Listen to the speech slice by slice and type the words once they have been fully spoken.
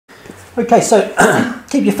Okay, so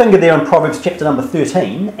keep your finger there in Proverbs chapter number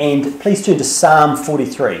 13, and please turn to Psalm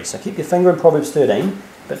 43. So keep your finger in Proverbs 13,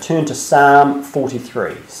 but turn to Psalm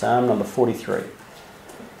 43. Psalm number 43.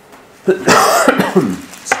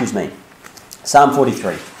 Excuse me. Psalm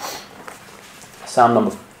 43. Psalm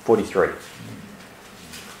number 43.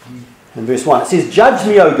 In verse 1, it says, "Judge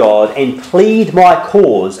me, O God, and plead my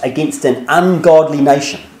cause against an ungodly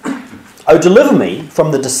nation. O deliver me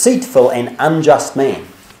from the deceitful and unjust man.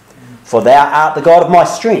 For thou art the God of my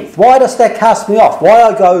strength. Why dost thou cast me off?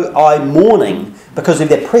 Why go I mourning because of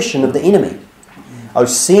the oppression of the enemy? O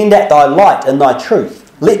send out thy light and thy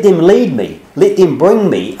truth. Let them lead me. Let them bring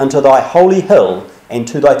me unto thy holy hill and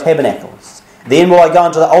to thy tabernacles. Then will I go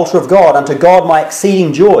unto the altar of God, unto God my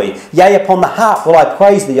exceeding joy. Yea, upon the harp will I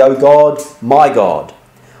praise thee, O God, my God.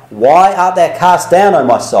 Why art thou cast down, O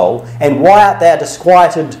my soul? And why art thou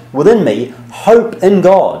disquieted within me? Hope in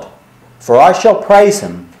God, for I shall praise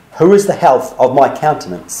him, who is the health of my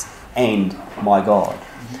countenance and my God."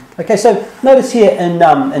 Okay, so notice here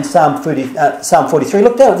in Psalm 43,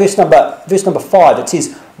 look down at verse number 5. It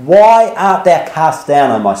says, "Why art thou cast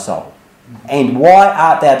down, O my soul? And why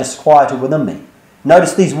art thou disquieted within me?"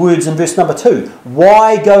 Notice these words in verse number 2.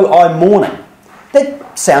 "Why go I mourning?"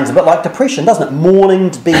 That sounds a bit like depression, doesn't it?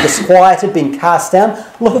 Mourning, being disquieted, being cast down.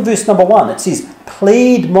 Look at verse number 1. It says,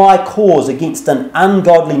 "Plead my cause against an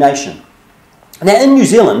ungodly nation." Now in New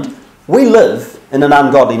Zealand, we live in an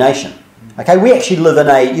ungodly nation. Okay, we actually live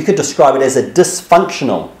in you could describe it as a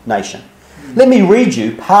dysfunctional nation. Let me read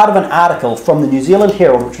you part of an article from the New Zealand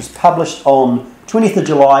Herald, which was published on 20th of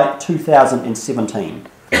July 2017.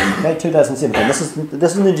 Okay, 2017. This is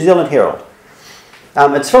the New Zealand Herald.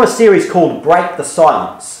 It's from a series called Break the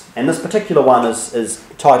Silence, and this particular one is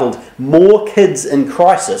titled "More Kids in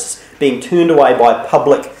Crisis Being Turned Away by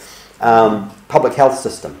Public Health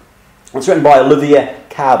System." It's written by Olivia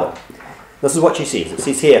Carville. This is what she says. It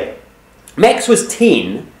says here, "Max was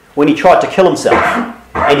 10 when he tried to kill himself,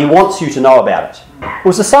 and he wants you to know about it. It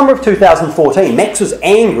was the summer of 2014. Max was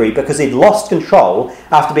angry because he'd lost control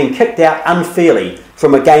after being kicked out unfairly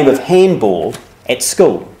from a game of handball at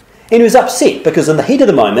school. And he was upset because in the heat of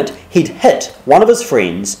the moment, he'd hit one of his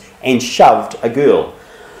friends and shoved a girl.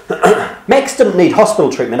 Max didn't need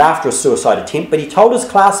hospital treatment after a suicide attempt, but he told his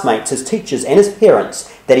classmates, his teachers and his parents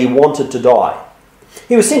that he wanted to die.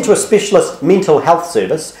 He was sent to a specialist mental health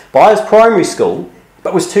service by his primary school,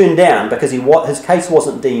 but was turned down because his case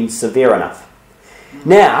wasn't deemed severe enough.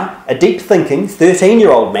 Now, a deep-thinking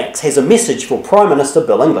 13-year-old Max has a message for Prime Minister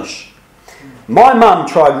Bill English. My mum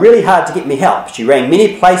tried really hard to get me help. She rang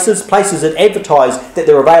many places that advertise that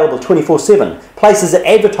they're available 24/7, places that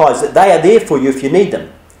advertise that they are there for you if you need them.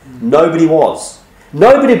 Nobody was.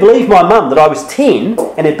 Nobody believed my mum that I was 10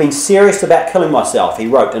 and had been serious about killing myself," he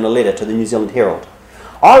wrote in a letter to the New Zealand Herald.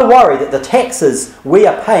 "I worry that the taxes we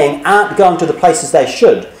are paying aren't going to the places they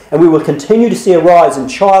should, and we will continue to see a rise in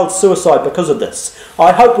child suicide because of this.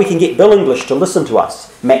 I hope we can get Bill English to listen to us,"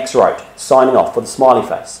 Max wrote, signing off with a smiley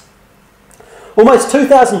face. Almost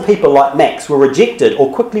 2,000 people like Max were rejected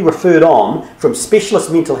or quickly referred on from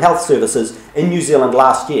specialist mental health services in New Zealand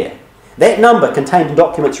last year. That number, contained in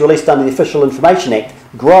documents released under the Official Information Act,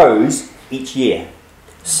 grows each year.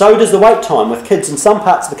 So does the wait time, with kids in some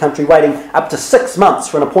parts of the country waiting up to 6 months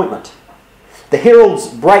for an appointment. The Herald's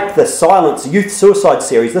Break the Silence Youth Suicide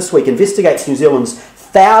series this week investigates New Zealand's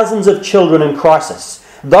thousands of children in crisis,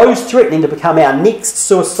 those threatening to become our next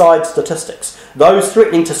suicide statistics, those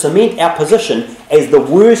threatening to cement our position as the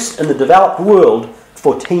worst in the developed world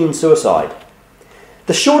for teen suicide.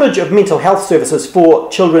 The shortage of mental health services for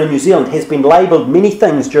children in New Zealand has been labelled many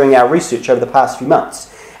things during our research over the past few months.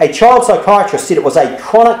 A child psychiatrist said it was a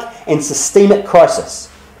chronic and systemic crisis.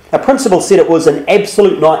 A principal said it was an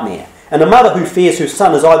absolute nightmare. And a mother who fears her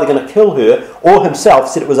son is either going to kill her or himself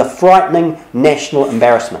said it was a frightening national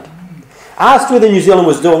embarrassment. Asked whether New Zealand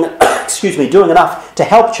was doing enough to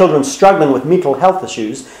help children struggling with mental health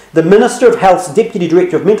issues, the Minister of Health's Deputy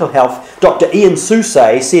Director of Mental Health, Dr. Ian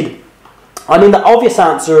Susay, said, the obvious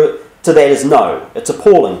answer to that is no. It's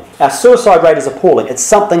appalling. Our suicide rate is appalling. It's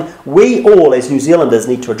something we all as New Zealanders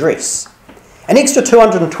need to address. An extra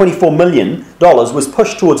 $224 million was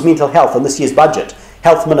pushed towards mental health in this year's budget.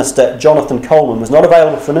 Health Minister Jonathan Coleman was not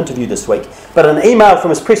available for an interview this week, but in an email from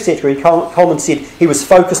his press secretary, Coleman said he was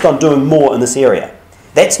focused on doing more in this area.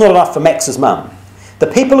 That's not enough for Max's mum. The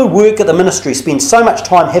people who work at the ministry spend so much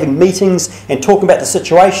time having meetings and talking about the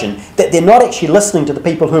situation that they're not actually listening to the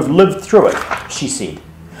people who have lived through it, she said.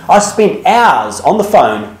 I spent hours on the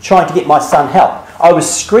phone trying to get my son help. I was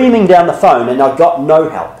screaming down the phone and I got no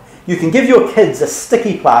help. You can give your kids a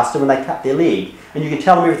sticky plaster when they cut their leg, and you can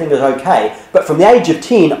tell them everything is okay. But from the age of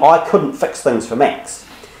 10, I couldn't fix things for Max.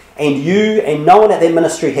 And you and no one at that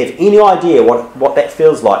ministry have any idea what that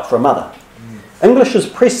feels like for a mother. English's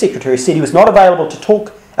press secretary said he was not available to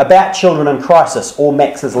talk about children in crisis or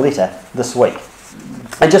Max's letter this week.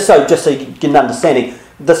 And just so you get an understanding,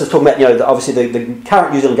 this is talking about, obviously the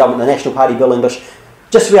current New Zealand government, the National Party Bill English.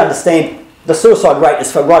 Just so we understand, the suicide rate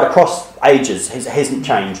is for right across ages, hasn't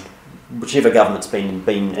changed, whichever government's been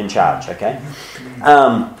in charge, okay?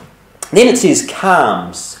 Then it says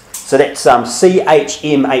CALMS. So that's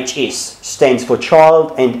CHMHS, stands for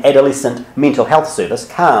Child and Adolescent Mental Health Service.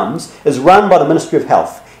 CALMS is run by the Ministry of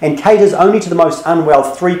Health and caters only to the most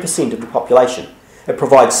unwell 3% of the population. It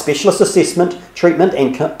provides specialist assessment, treatment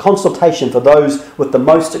and consultation for those with the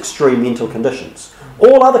most extreme mental conditions.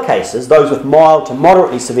 All other cases, those with mild to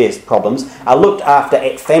moderately severe problems, are looked after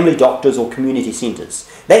at family doctors or community centres.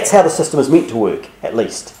 That's how the system is meant to work, at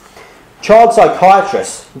least. Child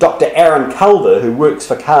psychiatrist Dr. Aaron Culver, who works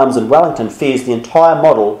for CALMS in Wellington, fears the entire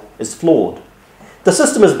model is flawed. The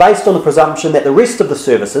system is based on the presumption that the rest of the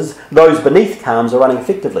services, those beneath CALMS, are running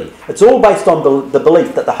effectively. It's all based on the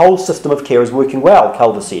belief that the whole system of care is working well,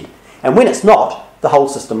 Culver said. And when it's not, the whole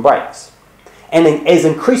system breaks. And as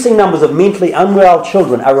increasing numbers of mentally unwell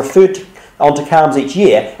children are referred onto CALMS each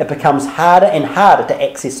year, it becomes harder and harder to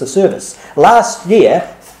access the service. Last year,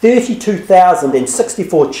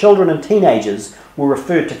 32,064 children and teenagers were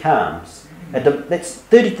referred to CALMS.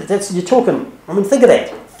 You're talking, think of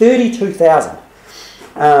that, 32,000.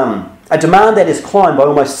 A demand that has climbed by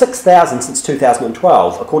almost 6,000 since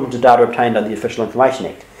 2012, according to data obtained under the Official Information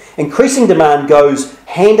Act. Increasing demand goes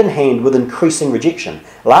hand in hand with increasing rejection.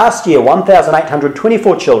 Last year,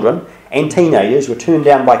 1,824 children and teenagers were turned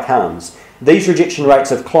down by CALMS. These rejection rates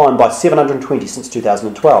have climbed by 720 since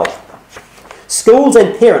 2012. Schools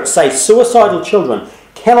and parents say suicidal children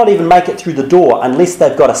cannot even make it through the door unless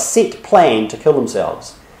they've got a set plan to kill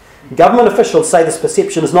themselves. Government officials say this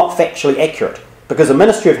perception is not factually accurate because the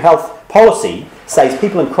Ministry of Health policy says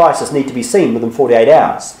people in crisis need to be seen within 48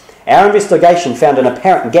 hours. Our investigation found an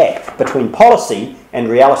apparent gap between policy and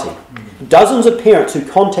reality. Dozens of parents who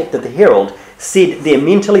contacted the Herald said their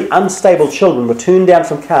mentally unstable children were turned down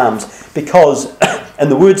from CALMS because, in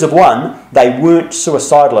the words of one, they weren't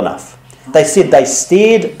suicidal enough. They said they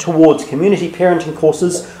steered towards community parenting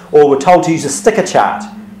courses or were told to use a sticker chart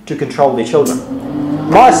to control their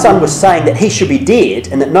children. My son was saying that he should be dead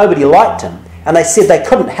and that nobody liked him, and they said they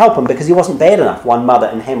couldn't help him because he wasn't bad enough, one mother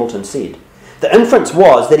in Hamilton said. The inference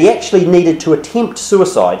was that he actually needed to attempt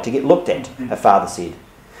suicide to get looked at, her father said.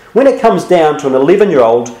 When it comes down to an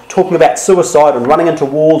 11-year-old talking about suicide and running into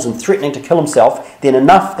walls and threatening to kill himself, then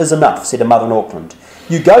enough is enough, said a mother in Auckland.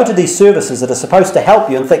 You go to these services that are supposed to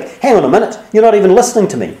help you and think, hang on a minute, you're not even listening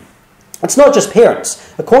to me. It's not just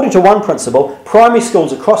parents. According to one principal, primary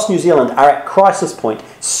schools across New Zealand are at crisis point,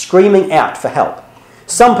 screaming out for help.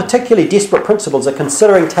 Some particularly desperate principals are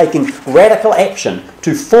considering taking radical action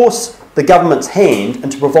to force the government's hand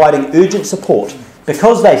into providing urgent support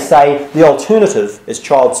because they say the alternative is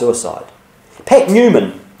child suicide. Pat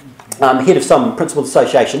Newman, head of some principals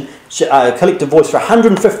association, a collective voice for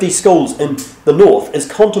 150 schools in the north, is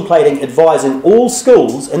contemplating advising all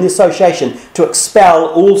schools in the association to expel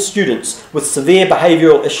all students with severe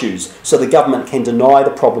behavioural issues so the government can deny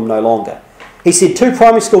the problem no longer. He said 2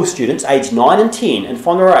 primary school students, aged 9 and 10 in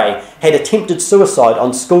Whangarei, had attempted suicide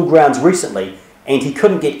on school grounds recently and he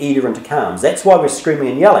couldn't get either into CALMS. That's why we're screaming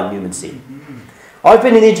and yelling, Newman said. I've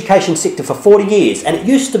been in the education sector for 40 years and it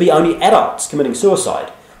used to be only adults committing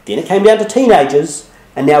suicide. Then it came down to teenagers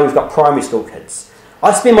and now we've got primary school kids.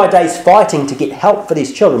 I spend my days fighting to get help for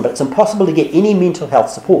these children, but it's impossible to get any mental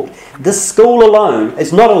health support. This school alone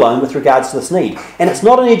is not alone with regards to this need. And it's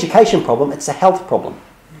not an education problem, it's a health problem.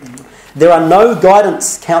 There are no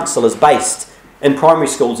guidance counsellors based in primary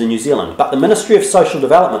schools in New Zealand, but the Ministry of Social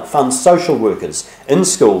Development funds social workers in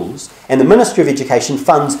schools, and the Ministry of Education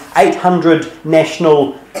funds 800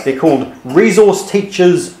 national, they're called Resource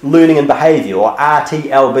Teachers Learning and Behaviour, or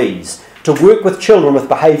RTLBs, to work with children with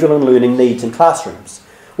behavioural and learning needs in classrooms.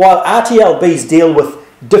 While RTLBs deal with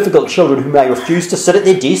difficult children who may refuse to sit at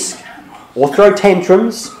their desk, or throw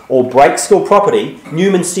tantrums, or break school property,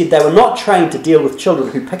 Newman said they were not trained to deal with children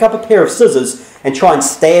who pick up a pair of scissors and try and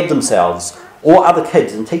stab themselves, or other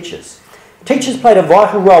kids and teachers. Teachers played a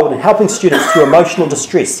vital role in helping students through emotional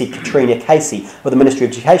distress, said Katrina Casey of the Ministry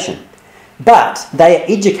of Education. But they are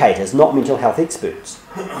educators, not mental health experts.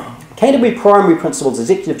 Canterbury Primary Principal's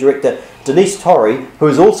Executive Director Denise Torrey, who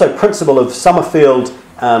is also Principal of Summerfield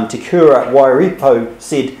Te Kura Wairipo,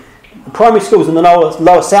 said primary schools in the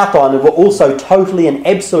lower South Island were also totally and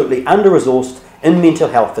absolutely under-resourced in mental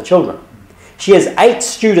health for children. She has 8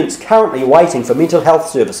 students currently waiting for mental health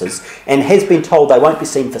services and has been told they won't be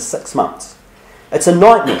seen for 6 months. It's a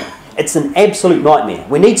nightmare. It's an absolute nightmare.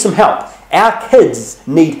 We need some help. Our kids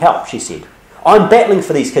need help, she said. I'm battling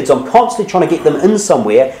for these kids. I'm constantly trying to get them in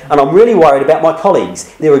somewhere, and I'm really worried about my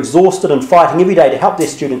colleagues. They're exhausted and fighting every day to help their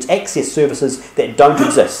students access services that don't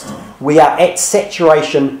exist. We are at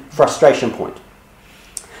saturation frustration point.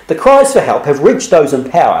 The cries for help have reached those in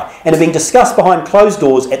power and are being discussed behind closed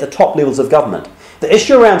doors at the top levels of government. The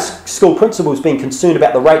issue around school principals being concerned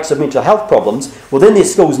about the rates of mental health problems within their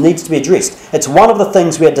schools needs to be addressed. It's one of the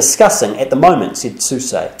things we are discussing at the moment, said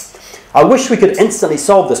Susay. I wish we could instantly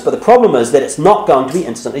solve this, but the problem is that it's not going to be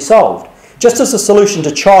instantly solved. Just as the solution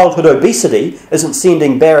to childhood obesity isn't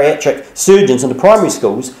sending bariatric surgeons into primary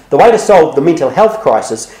schools, the way to solve the mental health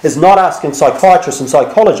crisis is not asking psychiatrists and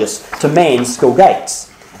psychologists to man school gates.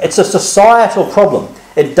 It's a societal problem.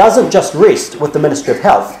 It doesn't just rest with the Ministry of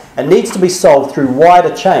Health. It needs to be solved through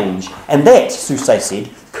wider change, and that, Susay said,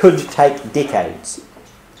 could take decades.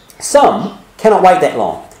 Some cannot wait that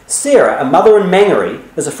long. Sarah, a mother in Mangere,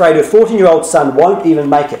 is afraid her 14-year-old son won't even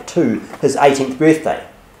make it to his 18th birthday.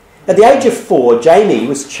 At the age of 4, Jamie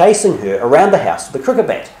was chasing her around the house with a cricket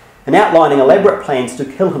bat and outlining elaborate plans to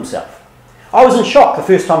kill himself. I was in shock the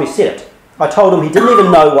first time he said it. I told him he didn't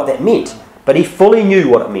even know what that meant, but he fully knew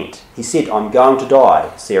what it meant. He said, "I'm going to die,"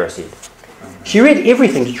 Sarah said. She read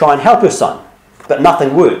everything to try and help her son, but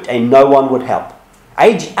nothing worked and no one would help.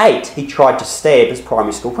 Age 8, he tried to stab his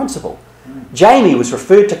primary school principal. Jamie was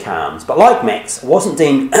referred to CALMS, but like Max, wasn't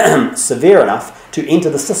deemed severe enough to enter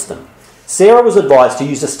the system. Sarah was advised to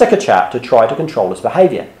use a sticker chart to try to control his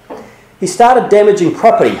behaviour. He started damaging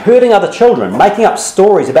property, hurting other children, making up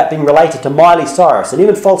stories about being related to Miley Cyrus, and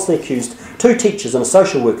even falsely accused 2 teachers and a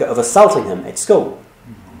social worker of assaulting him at school.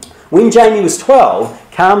 When Jamie was 12,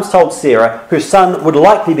 CALMS told Sarah her son would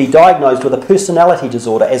likely be diagnosed with a personality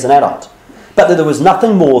disorder as an adult, but that there was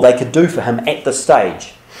nothing more they could do for him at this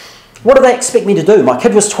stage. What do they expect me to do? My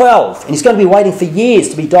kid was 12 and he's going to be waiting for years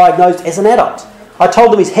to be diagnosed as an adult. I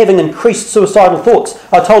told them he's having increased suicidal thoughts.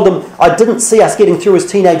 I told them I didn't see us getting through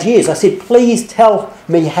his teenage years. I said, please tell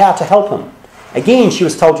me how to help him. Again, she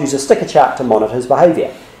was told to use a sticker chart to monitor his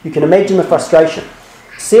behaviour. You can imagine the frustration.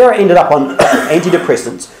 Sarah ended up on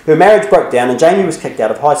antidepressants, her marriage broke down and Jamie was kicked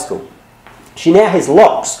out of high school. She now has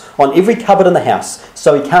locks on every cupboard in the house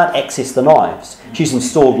so he can't access the knives. She's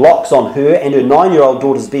installed locks on her and her 9-year-old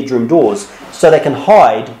daughter's bedroom doors so they can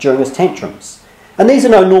hide during his tantrums. And these are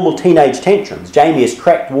no normal teenage tantrums. Jamie has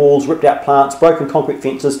cracked walls, ripped out plants, broken concrete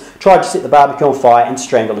fences, tried to set the barbecue on fire and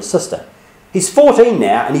strangled his sister. He's 14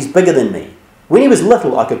 now and he's bigger than me. When he was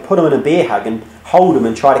little, I could put him in a bear hug and hold him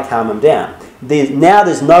and try to calm him down. Now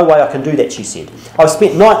there's no way I can do that, she said. I've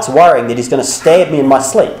spent nights worrying that he's going to stab me in my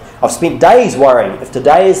sleep. I've spent days worrying if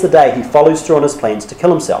today is the day he follows through on his plans to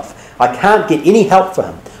kill himself. I can't get any help for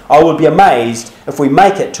him. I would be amazed if we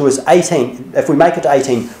make it to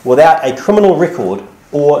 18 without a criminal record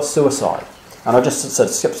or suicide. And I just sort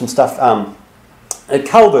of skipped some stuff.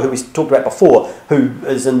 Culver, who we talked about before, who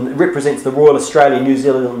represents the Royal Australian New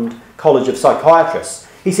Zealand College of Psychiatrists,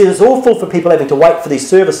 he says it's awful for people having to wait for these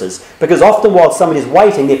services because often while somebody is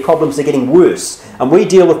waiting, their problems are getting worse, and we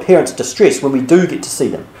deal with parents' distress when we do get to see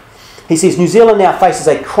them. He says New Zealand now faces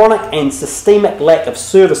a chronic and systemic lack of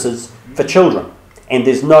services for children, and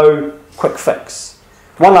there's no quick fix.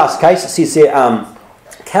 One last case, it says here,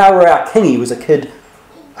 Kaurau Kingi was a kid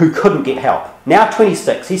who couldn't get help. Now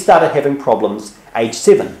 26, he started having problems age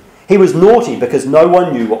 7. He was naughty because no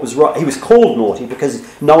one knew what was wrong. He was called naughty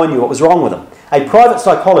because no one knew what was wrong with him. A private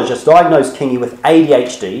psychologist diagnosed Kingi with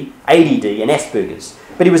ADHD, ADD and Asperger's,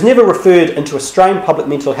 but he was never referred into a strained public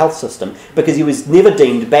mental health system because he was never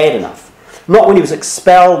deemed bad enough. Not when he was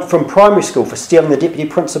expelled from primary school for stealing the deputy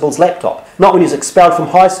principal's laptop. Not when he was expelled from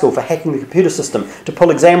high school for hacking the computer system to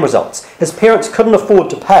pull exam results. His parents couldn't afford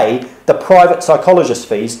to pay the private psychologist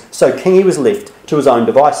fees, so Kingi was left to his own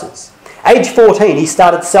devices. Age 14, he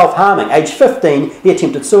started self-harming. Age 15, he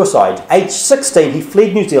attempted suicide. Age 16, he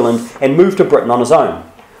fled New Zealand and moved to Britain on his own.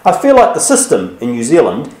 I feel like the system in New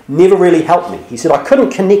Zealand never really helped me. He said, I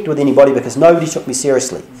couldn't connect with anybody because nobody took me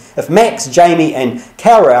seriously. If Max, Jamie and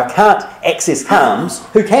Kaurau can't access CALMS,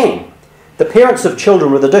 who can? The Parents of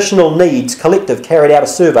Children with Additional Needs Collective carried out a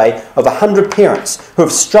survey of 100 parents who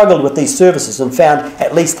have struggled with these services and found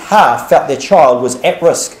at least half felt their child was at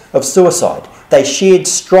risk of suicide. They shared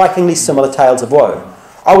strikingly similar tales of woe.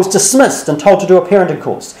 I was dismissed and told to do a parenting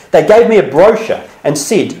course. They gave me a brochure and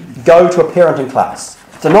said, go to a parenting class.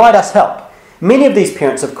 Denied us help. Many of these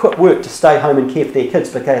parents have quit work to stay home and care for their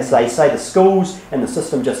kids because they say the schools and the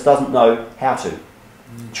system just doesn't know how to.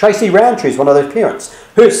 Tracy Roundtree is one of those parents.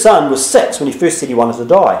 Her son was 6 when he first said he wanted to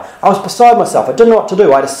die. I was beside myself. I didn't know what to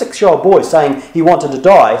do. I had a 6-year-old boy saying he wanted to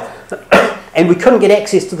die, and we couldn't get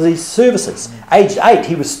access to these services. Aged 8,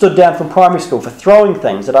 he was stood down from primary school for throwing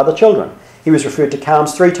things at other children. He was referred to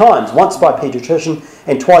CALMS 3 times, once by a paediatrician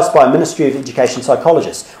and twice by a Ministry of Education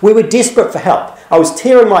psychologist. We were desperate for help. I was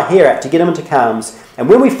tearing my hair out to get him into CALMS, and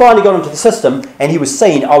when we finally got into the system and he was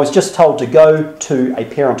seen, I was just told to go to a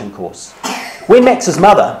parenting course. When Max's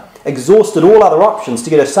mother exhausted all other options to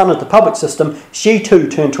get her son into the public system, she too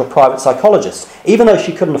turned to a private psychologist, even though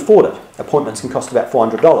she couldn't afford it. Appointments can cost about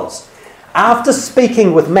 $400. After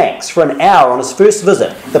speaking with Max for an hour on his first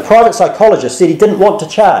visit, the private psychologist said he didn't want to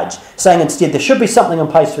charge, saying instead there should be something in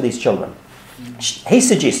place for these children. He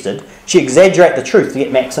suggested she exaggerate the truth to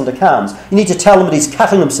get Max into CALMS. You need to tell him that he's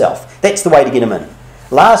cutting himself. That's the way to get him in.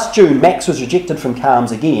 Last June, Max was rejected from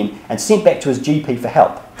CALMS again and sent back to his GP for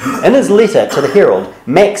help. In his letter to the Herald,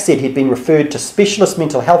 Max said he'd been referred to specialist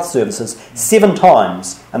mental health services 7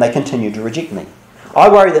 times and they continued to reject me. I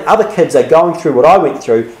worry that other kids are going through what I went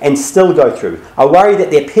through and still go through. I worry that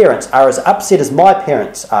their parents are as upset as my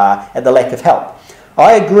parents are at the lack of help.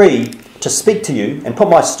 I agree to speak to you and put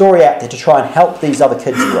my story out there to try and help these other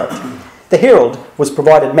kids, he wrote. The Herald was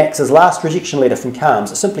provided Max's last rejection letter from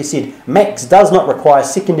CALMS. It simply said, Max does not require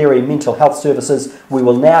secondary mental health services. We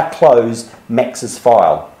will now close Max's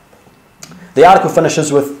file. The article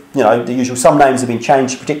finishes with, the usual, some names have been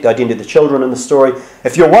changed to protect the identity of the children in the story.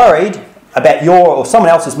 If you're worried about your or someone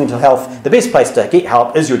else's mental health, the best place to get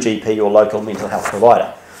help is your GP or local mental health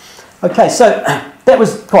provider. Okay, so that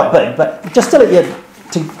was quite big, but just to let you,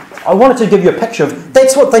 I wanted to give you a picture of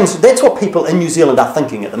that's what people in New Zealand are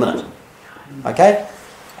thinking at the minute. Okay,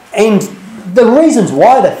 and the reasons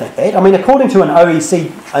why they think that, according to an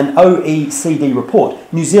OECD report,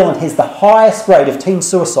 New Zealand has the highest rate of teen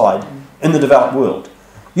suicide in the developed world.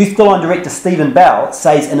 Youth Line Director Stephen Bell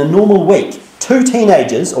says in a normal week, 2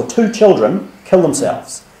 teenagers or 2 children kill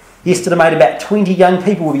themselves. He estimated about 20 young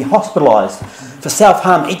people will be hospitalised for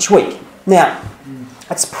self-harm each week. Now,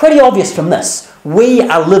 it's pretty obvious from this. We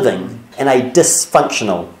are living in a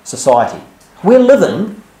dysfunctional society. We're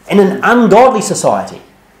living in an ungodly society.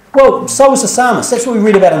 Well, so was the psalmist. That's what we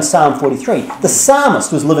read about in Psalm 43. The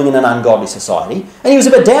psalmist was living in an ungodly society, and he was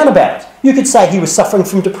a bit down about it. You could say he was suffering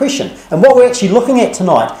from depression. And what we're actually looking at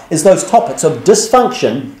tonight is those topics of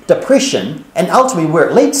dysfunction, depression, and ultimately where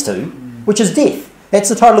it leads to, which is death. That's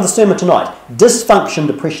the title of the sermon tonight. Dysfunction,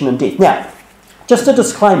 depression, and death. Now, just a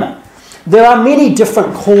disclaimer. There are many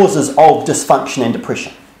different causes of dysfunction and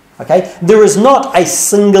depression. Okay? There is not a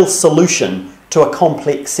single solution to a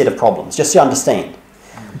complex set of problems, just so you understand.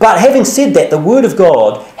 But having said that, the Word of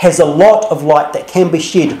God has a lot of light that can be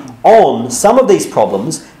shed on some of these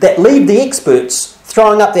problems that leave the experts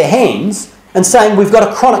throwing up their hands and saying we've got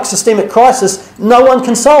a chronic systemic crisis no one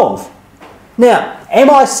can solve. Now, am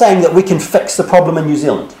I saying that we can fix the problem in New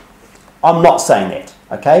Zealand? I'm not saying that,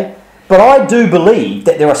 okay? But I do believe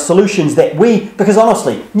that there are solutions that because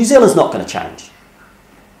honestly, New Zealand's not going to change.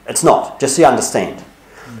 It's not, just so you understand.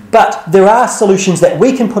 But there are solutions that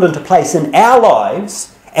we can put into place in our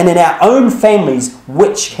lives and in our own families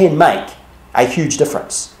which can make a huge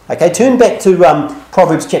difference. Okay, turn back to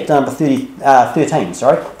Proverbs chapter number 13.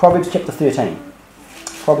 Proverbs chapter 13.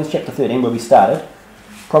 Proverbs chapter 13, where we started.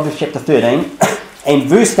 Proverbs chapter 13 and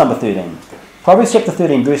verse number 13. Proverbs chapter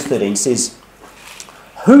 13, verse 13 says,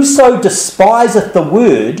 Whoso despiseth the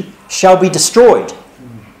word shall be destroyed,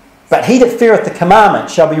 but he that feareth the commandment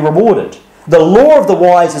shall be rewarded. The law of the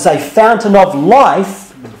wise is a fountain of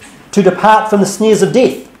life to depart from the snares of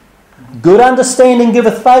death. Good understanding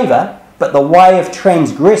giveth favour, but the way of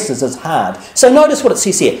transgressors is hard. So notice what it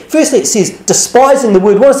says here. Firstly, it says, despising the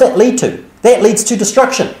word. What does that lead to? That leads to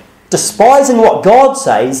destruction. Despising what God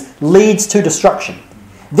says leads to destruction.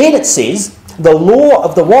 Then it says, the law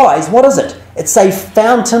of the wise, what is it? It's a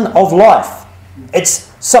fountain of life.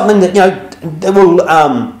 It's something that, that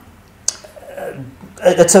will...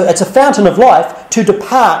 It's a fountain of life to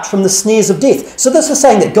depart from the snares of death. So this is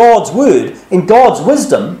saying that God's word and God's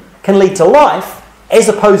wisdom can lead to life as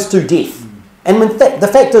opposed to death. And the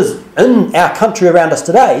fact is, in our country around us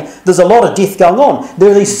today, there's a lot of death going on. There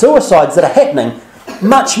are these suicides that are happening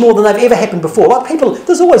much more than they've ever happened before.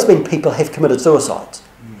 There's always been people who have committed suicides.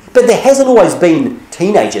 But there hasn't always been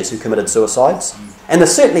teenagers who committed suicides. And there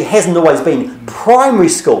certainly hasn't always been primary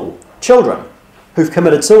school children who've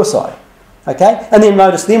committed suicide. Okay? And then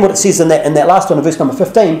notice then what it says in that last one in verse number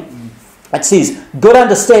 15. It says, good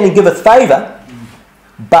understanding giveth favour,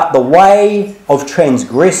 but the way of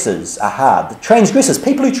transgressors are hard. The transgressors,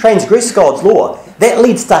 people who transgress God's law, that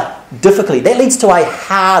leads to difficulty. That leads to a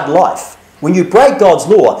hard life. When you break God's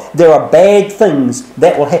law, there are bad things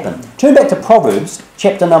that will happen. Turn back to Proverbs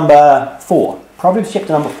chapter number 4. Proverbs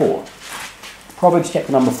chapter number 4. Proverbs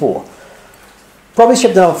chapter number 4. Proverbs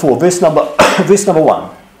chapter number 4, verse number 1.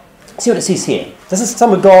 See what it says here. This is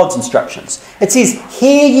some of God's instructions. It says,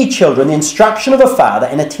 "Hear ye children the instruction of a father,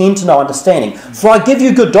 and attend to no understanding. For I give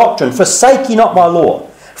you good doctrine, forsake ye not my law.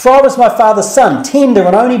 For I was my father's son, tender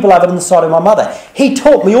and only beloved in the sight of my mother. He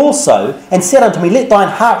taught me also, and said unto me, Let thine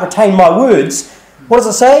heart retain my words." What does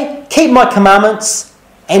it say? "Keep my commandments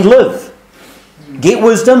and live. Get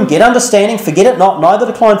wisdom, get understanding, forget it not, neither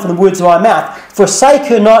decline from the words of my mouth. Forsake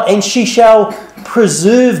her not, and she shall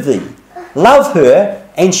preserve thee. Love her,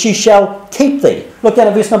 and she shall keep thee." Look down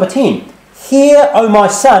at verse number 10. "Hear, O my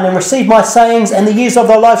son, and receive my sayings, and the years of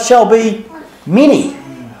thy life shall be many.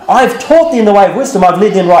 I have taught thee in the way of wisdom, I have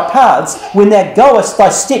led thee in right paths. When thou goest, thy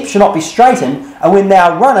steps shall not be straitened, and when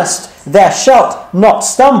thou runnest, thou shalt not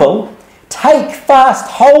stumble. Take fast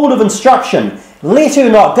hold of instruction, let her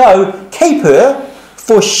not go, keep her,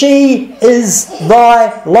 for she is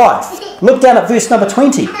thy life." Look down at verse number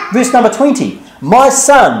 20. Verse number 20. "My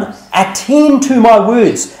son, attend to my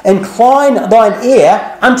words, incline thine ear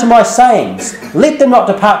unto my sayings. Let them not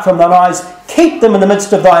depart from thine eyes, keep them in the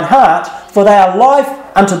midst of thine heart, for they are life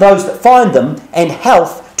unto those that find them, and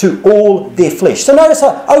health to all their flesh." So notice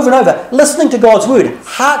over and over, listening to God's word,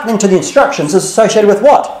 hearkening to the instructions is associated with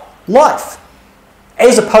what? Life,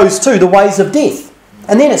 as opposed to the ways of death.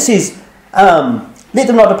 And then it says, "Let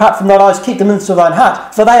them not depart from thine eyes, keep them in the midst of thine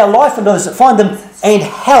heart, for they are life unto those that find them, and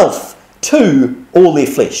health to all their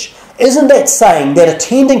flesh." Isn't that saying that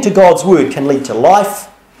attending to God's word can lead to life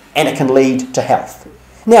and it can lead to health?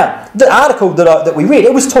 Now, the article that we read,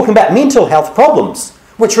 it was talking about mental health problems,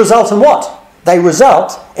 which result in what? They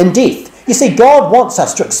result in death. You see, God wants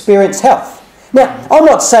us to experience health. Now, I'm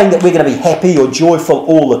not saying that we're going to be happy or joyful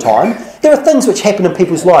all the time. There are things which happen in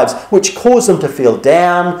people's lives which cause them to feel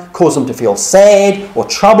down, cause them to feel sad or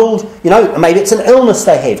troubled. Maybe it's an illness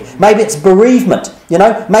they have. Maybe it's bereavement.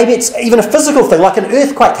 Maybe it's even a physical thing like an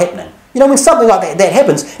earthquake happening. When something like that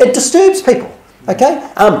happens, it disturbs people. Okay?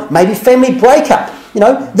 Maybe family breakup.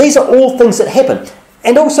 These are all things that happen.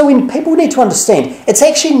 And also, when people need to understand, it's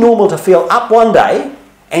actually normal to feel up one day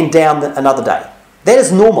and down another day. That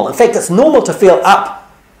is normal. In fact, it's normal to feel up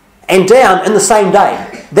and down in the same day.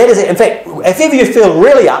 That is it. In fact, if ever you feel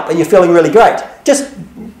really up and you're feeling really great, just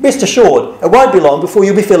rest assured, it won't be long before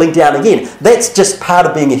you'll be feeling down again. That's just part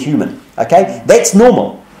of being a human. Okay? That's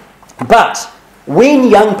normal. But when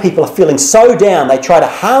young people are feeling so down they try to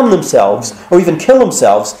harm themselves or even kill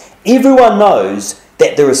themselves, everyone knows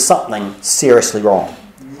that there is something seriously wrong.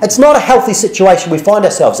 It's not a healthy situation we find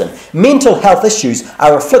ourselves in. Mental health issues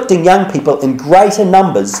are afflicting young people in greater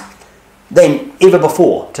numbers than ever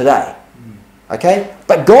before today. Okay?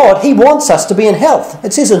 But God, He wants us to be in health.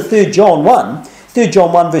 It says in 3 John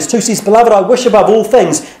 1 verse 2 says, "Beloved, I wish above all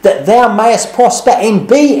things that thou mayest prosper and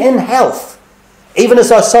be in health, even as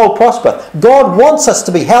thy soul prospereth." God wants us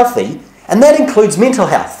to be healthy, and that includes mental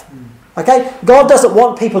health. Okay? God doesn't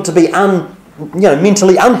want people to be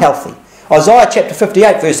mentally unhealthy. Isaiah chapter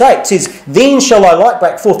 58 verse 8 says, "Then shall thy light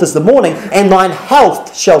break forth as the morning, and thine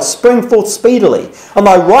health shall spring forth speedily, and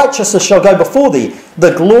thy righteousness shall go before thee.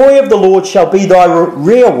 The glory of the Lord shall be thy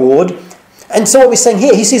reward." And so what we're saying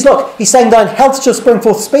here, he says, look, he's saying thine health shall spring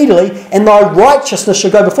forth speedily, and thy righteousness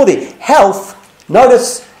shall go before thee. Health,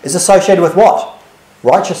 notice, is associated with what?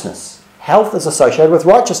 Righteousness. Health is associated with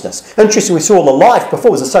righteousness. Interesting, we saw the life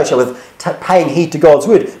before was associated with paying heed to God's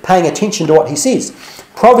word, paying attention to what He says.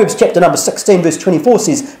 Proverbs chapter number 16 verse 24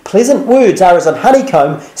 says, "Pleasant words are as an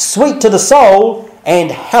honeycomb, sweet to the soul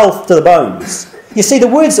and health to the bones." You see, the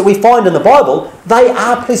words that we find in the Bible, they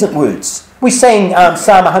are pleasant words. We sang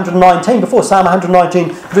Psalm 119 before, Psalm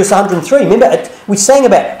 119 verse 103. Remember, we sang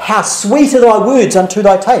about how sweet are thy words unto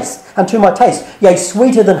my taste, yea,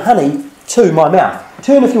 sweeter than honey to my mouth.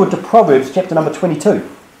 Turn, if you would, to Proverbs chapter number 22.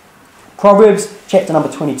 Proverbs chapter number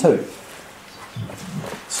 22.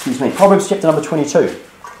 Proverbs chapter number 22.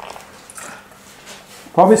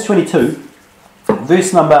 Proverbs 22,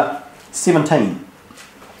 verse number 17.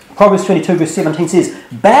 Proverbs 22, verse 17 says,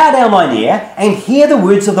 "Bow down thine ear, and hear the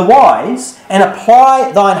words of the wise, and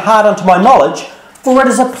apply thine heart unto my knowledge, for it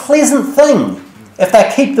is a pleasant thing, if thou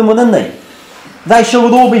keep them within thee. They shall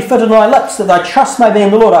withal be fitted in thy lips, that thy trust may be in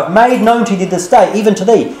the Lord. I have made known to thee this day, even to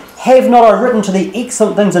thee. Have not I written to thee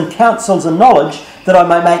excellent things and counsels and knowledge, that I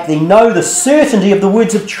may make thee know the certainty of the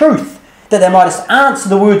words of truth, that thou mightest answer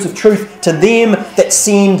the words of truth to them that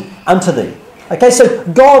send unto thee." Okay, so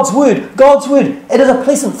God's word, it is a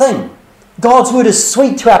pleasant thing. God's word is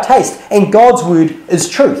sweet to our taste, and God's word is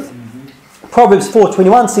truth. Proverbs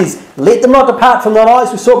 4:21 says, let them not depart from thine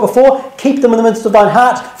eyes, we saw it before, keep them in the midst of thine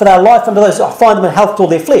heart, for their life unto those that find them in health to all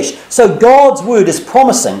their flesh. So God's word is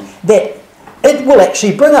promising that it will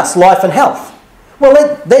actually bring us life and health.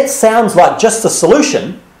 Well, that sounds like just a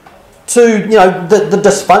solution to, the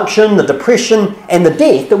dysfunction, the depression, and the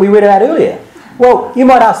death that we read about earlier. Well, you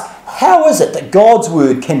might ask, how is it that God's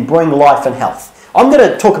word can bring life and health? I'm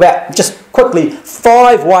going to talk about, just quickly,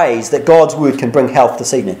 5 ways that God's word can bring health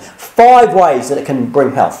this evening. 5 ways that it can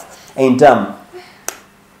bring health. And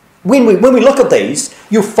when we look at these,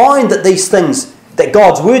 you'll find that these things that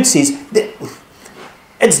God's word says, that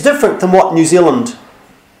it's different than what New Zealand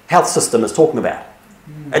health system is talking about.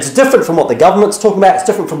 It's different from what the government's talking about. It's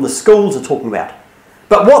different from the schools are talking about.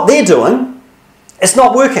 But what they're doing, it's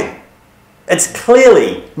not working. It's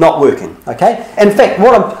clearly not working. Okay? In fact,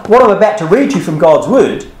 what I'm about to read to you from God's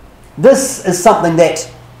word, this is something that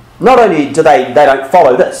not only do they don't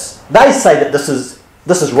follow this, they say that this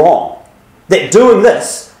is wrong. That doing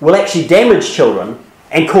this will actually damage children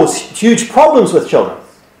and cause huge problems with children.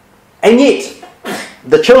 And yet,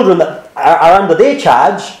 the children that are under their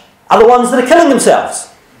charge are the ones that are killing themselves.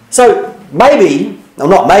 So maybe, or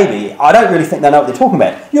not maybe, I don't really think they know what they're talking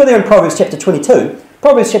about. You're there in Proverbs chapter 22.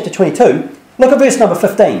 Proverbs chapter 22, look at verse number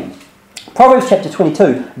 15. Proverbs chapter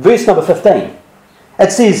 22, verse number 15.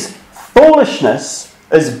 It says, foolishness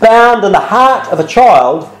is bound in the heart of a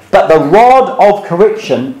child, but the rod of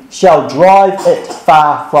correction shall drive it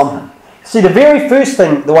far from him. See, the very first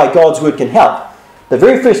thing, the way God's word can help, the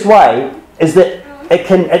very first way is that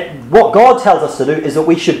what God tells us to do is that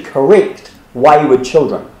we should correct wayward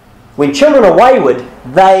children. When children are wayward,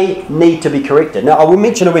 they need to be corrected. Now, I will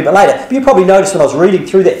mention a wee bit later, but you probably noticed when I was reading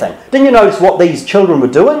through that thing. Didn't you notice what these children were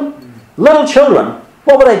doing? Little children,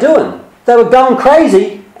 what were they doing? They were going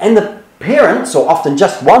crazy, and the parents, or often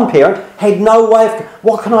just one parent, had no way of,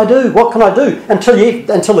 what can I do? What can I do? Until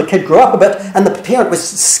the kid grew up a bit, and the parent was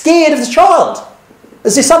scared of the child.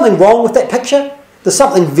 Is there something wrong with that picture? There's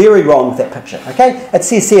something very wrong with that picture, okay? It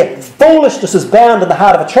says here, foolishness is bound in the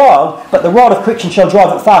heart of a child, but the rod of correction shall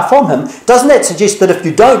drive it far from him. Doesn't that suggest that if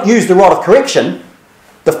you don't use the rod of correction,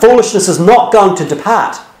 the foolishness is not going to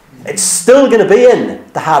depart? It's still going to be in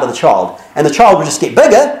the heart of the child. And the child will just get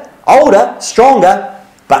bigger, older, stronger,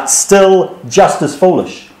 but still just as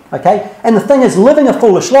foolish, okay? And the thing is, living a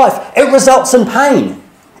foolish life, it results in pain.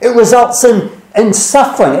 It results in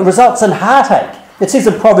suffering. It results in heartache. It says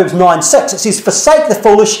in Proverbs 9:6, it says, forsake the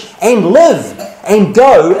foolish and live and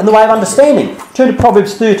go in the way of understanding. Turn to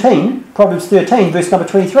Proverbs 13, verse number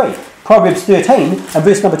 23. Proverbs 13 and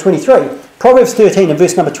verse number 23. Proverbs 13 and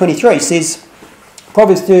verse number 23 says,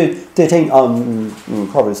 Proverbs 13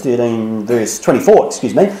 verse 24,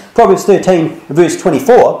 excuse me. Proverbs 13 verse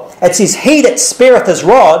 24, it says, he that spareth his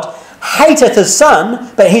rod hateth his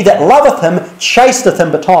son, but he that loveth him chasteth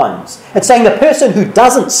him betimes. It's saying the person who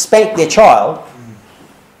doesn't spank their child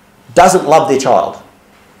doesn't love their child.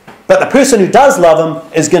 But the person who does love them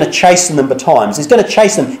is going to chasten them betimes. He's going to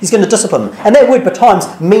chasten them. He's going to discipline them. And that word betimes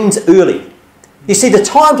means early. You see, the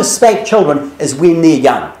time to spank children is when they're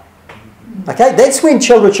young. Okay? That's when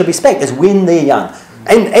children should be spanked, is when they're young.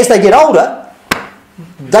 And as they get older,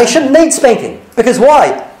 they shouldn't need spanking. Because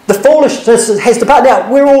why? The foolishness has departed. Now,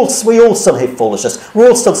 we all still have foolishness. We're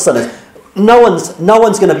all still sinners. No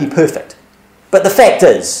one's going to be perfect. But the fact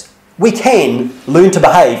is, we can learn to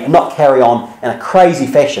behave and not carry on in a crazy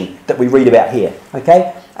fashion that we read about here.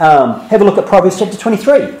 Okay? Have a look at Proverbs chapter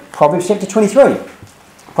 23. Proverbs chapter 23.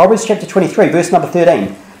 Proverbs chapter 23, verse number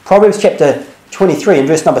 13. Proverbs chapter 23 and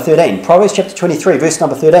verse number 13. Proverbs chapter 23, verse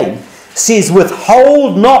number 13 says,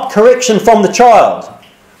 withhold not correction from the child,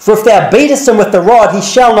 for if thou beatest him with the rod, he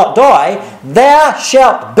shall not die. Thou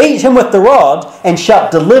shalt beat him with the rod, and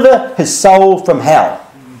shalt deliver his soul from hell.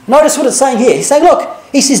 Notice what it's saying here. He's saying, look,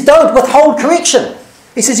 he says, don't withhold correction.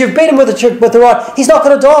 He says, you've beat him with the rod. He's not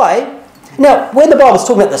going to die. Now, when the Bible's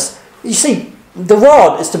talking about this, you see, the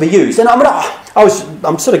rod is to be used. And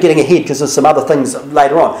I'm sort of getting ahead because there's some other things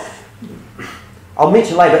later on. I'll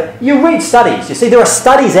mention later. You read studies. You see, there are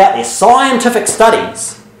studies out there, scientific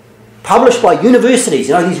studies, published by universities,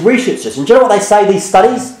 these researchers. And do you know what they say, these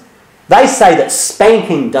studies? They say that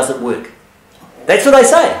spanking doesn't work. That's what they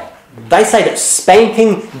say. They say that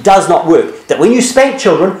spanking does not work. That when you spank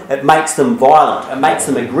children, it makes them violent, it makes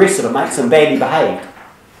them aggressive, it makes them badly behaved.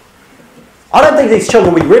 I don't think these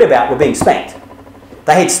children we read about were being spanked.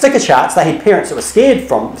 They had sticker charts, they had parents that were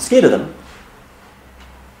scared of them.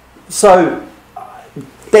 So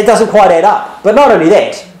that doesn't quite add up. But not only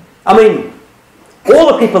that,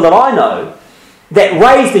 all the people that I know that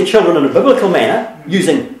raise their children in a biblical manner,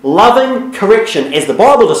 using loving correction as the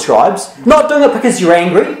Bible describes, not doing it because you're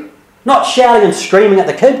angry, Not shouting and screaming at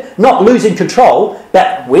the kid, not losing control,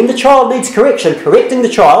 but when the child needs correction, correcting the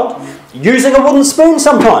child, using a wooden spoon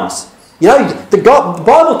sometimes. You know, the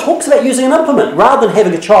Bible talks about using an implement rather than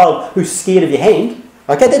having a child who's scared of your hand.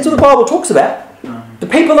 Okay, that's what the Bible talks about. The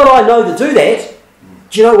people that I know that do that,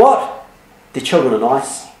 do you know what? Their children are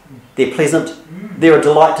nice, they're pleasant, they're a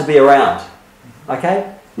delight to be around.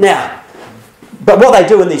 Okay? Now, but what they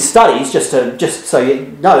do in these studies, just so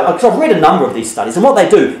you know, because I've read a number of these studies, and what they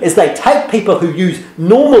do is they take people who use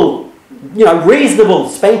normal, reasonable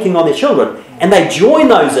spanking on their children, and they join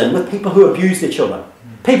those in with people who abuse their children.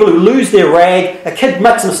 People who lose their rag, a kid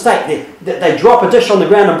makes a mistake, they drop a dish on the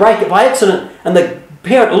ground and break it by accident, and the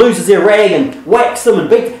parent loses their rag and whacks them and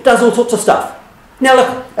does all sorts of stuff. Now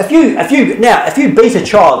look, if you beat a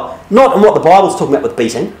child, not in what the Bible's talking about with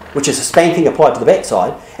beating, which is a spanking applied to the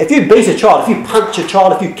backside, if you beat a child, if you punch a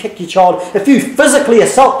child, if you kick your child, if you physically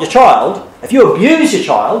assault your child, if you abuse your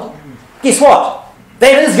child, guess what?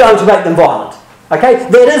 That is going to make them violent. Okay?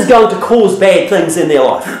 That is going to cause bad things in their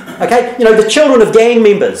life. Okay? The children of gang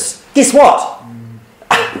members, guess what?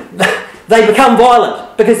 They become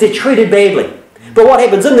violent because they're treated badly. But what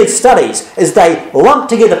happens in these studies is they lump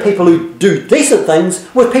together people who do decent things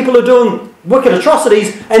with people who are doing wicked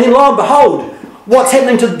atrocities, and then lo and behold, what's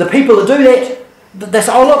happening to the people that do that? They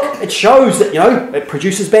say, oh look, it shows that, it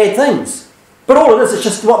produces bad things. But all it is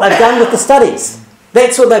just what they've done with the studies.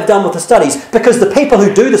 That's what they've done with the studies. Because the people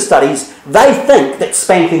who do the studies, they think that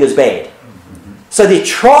spanking is bad. So they're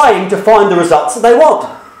trying to find the results that they want.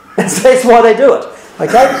 That's why they do it.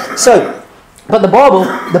 Okay? So, but the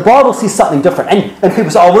Bible says something different. And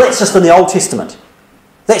people say, oh, well, that's just in the Old Testament.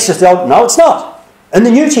 That's just the Old... No, it's not. In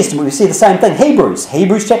the New Testament, we see the same thing. Hebrews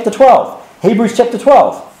chapter 12. Hebrews chapter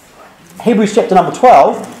number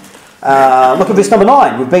 12. Look at verse number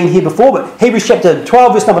 9. We've been here before, but Hebrews chapter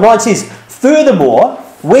 12, verse number 9 says, furthermore,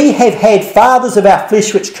 we have had fathers of our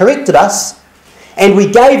flesh which corrected us, and we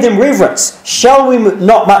gave them reverence. Shall we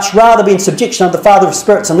not much rather be in subjection unto the Father of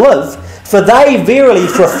spirits and live? For they verily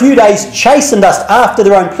for a few days chastened us after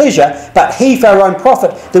their own pleasure, but he for our own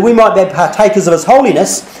profit, that we might be partakers of his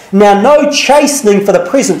holiness. Now no chastening for the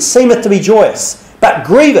present seemeth to be joyous, but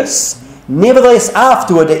grievous. Nevertheless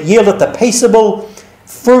afterward it yieldeth the peaceable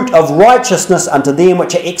fruit of righteousness unto them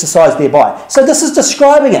which are exercised thereby. So this is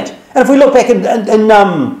describing it. And if we look back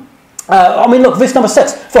look, verse number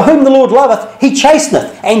 6. For whom the Lord loveth, he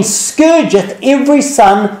chasteneth, and scourgeth every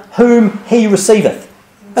son whom he receiveth.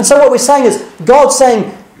 And so what we're saying is, God's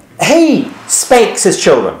saying he spanks his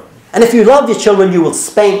children. And if you love your children, you will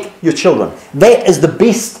spank your children. That is the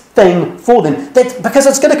best thing for them. That's because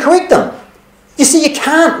it's going to correct them. You see, you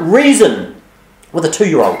can't reason with a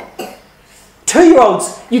 2-year-old.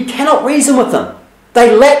 2-year-olds, you cannot reason with them.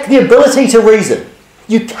 They lack the ability to reason.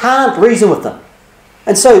 You can't reason with them.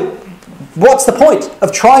 And so, what's the point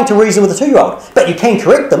of trying to reason with a 2-year-old? But you can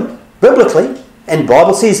correct them, biblically. And the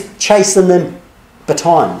Bible says, chasten them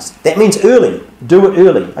betimes. That means early. Do it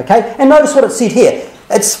early. Okay? And notice what it said here.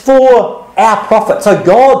 It's for our profit. So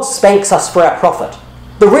God spanks us for our profit.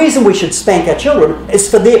 The reason we should spank our children is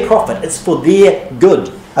for their profit. It's for their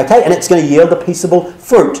good. Okay? And it's going to yield the peaceable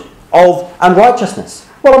fruit of unrighteousness.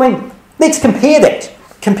 Well, I mean, let's compare that.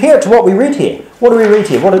 Compare it to what we read here. What do we read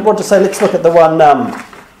here? What to say? Let's look at the one,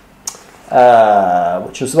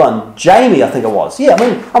 which was the one, Jamie, I think it was. Yeah,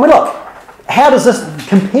 I mean, look, how does this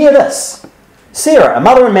compare this? Sarah, a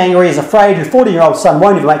mother in Mangere, is afraid her 14-year-old son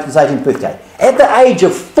won't even make his 18th birthday. At the age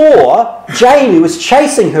of 4, Jamie was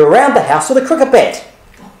chasing her around the house with a cricket bat.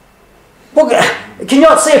 Well, can you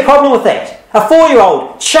not see a problem with that? A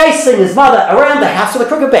 4-year-old chasing his mother around the house with a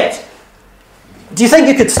cricket bat. Do you think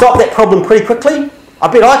you could stop that problem pretty quickly? I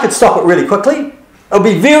bet I could stop it really quickly. It would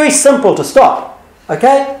be very simple to stop.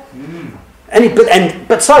 Okay?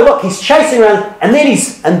 But so look, he's chasing around, and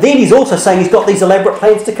then he's also saying he's got these elaborate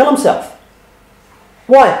plans to kill himself.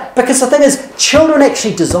 Why? Because the thing is, children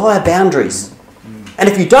actually desire boundaries. And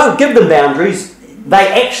if you don't give them boundaries,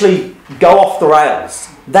 they actually go off the rails.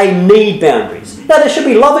 They need boundaries. Now, there should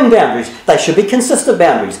be loving boundaries. They should be consistent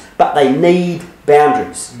boundaries. But they need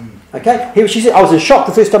boundaries. Okay? Here she said, I was in shock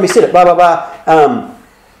the first time he said it. Blah, blah,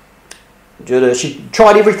 blah. She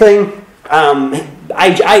tried everything.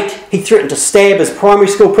 Age 8, he threatened to stab his primary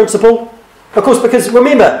school principal. Of course, because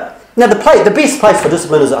remember, now the best place for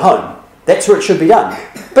discipline is at home. That's where it should be done.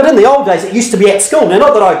 But in the old days, it used to be at school. Now,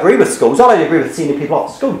 not that I agree with schools. I don't agree with sending people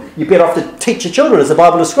off to school. You're better off to teach your children, as the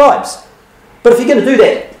Bible describes. But if you're going to do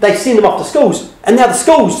that, they send them off to schools. And now the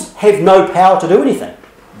schools have no power to do anything.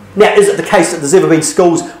 Now, is it the case that there's ever been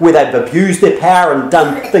schools where they've abused their power and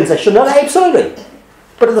done things they shouldn't have? Absolutely.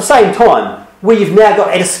 But at the same time, where you've now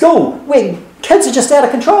got at a school where kids are just out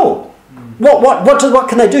of control. what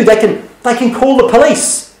can they do? They can call the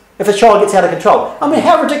police if a child gets out of control. I mean,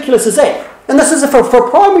 how ridiculous is that? And this is for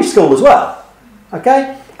primary school as well.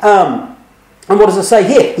 Okay? And what does it say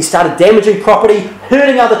here? He started damaging property,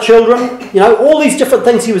 hurting other children, all these different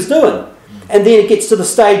things he was doing. And then it gets to the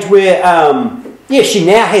stage where, she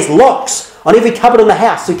now has locks on every cupboard in the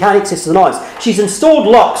house so he can't access the knives. She's installed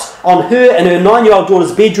locks on her and her 9-year-old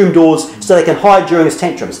daughter's bedroom doors so they can hide during his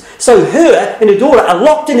tantrums. So her and her daughter are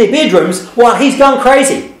locked in their bedrooms while he's going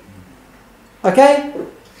crazy. Okay?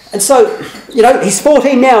 And so, he's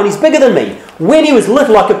 14 now and he's bigger than me. When he was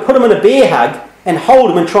little, I could put him in a bear hug and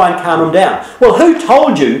hold him and try and calm him down. Well, who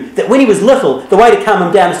told you that when he was little, the way to calm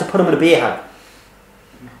him down is to put him in a bear hug?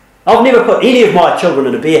 I've never put any of my children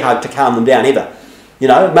in a bear hug to calm them down ever.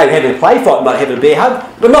 Maybe having a play fight, might have a bear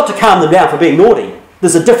hug, but not to calm them down for being naughty.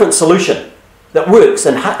 There's a different solution that works,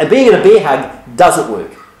 and being in a bear hug doesn't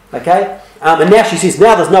work. Okay? And now she says,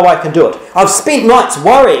 now there's no way I can do it. I've spent nights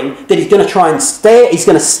worrying that he's going to try and he's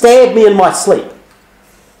going to stab me in my sleep.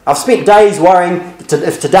 I've spent days worrying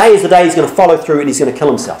if today is the day he's going to follow through and he's going to kill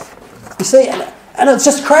himself. You see, and it's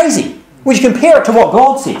just crazy. When you compare it to what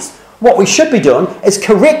God says, what we should be doing is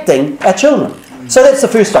correcting our children. So that's the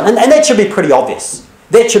first one, and that should be pretty obvious.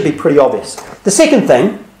 That should be pretty obvious. The second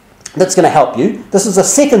thing that's going to help you, this is the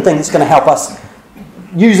second thing that's going to help us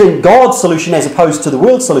using God's solution as opposed to the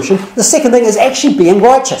world's solution. The second thing is actually being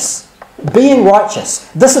righteous. Being righteous.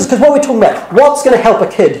 This is because what we're talking about, what's going to help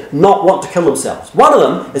a kid not want to kill themselves? One of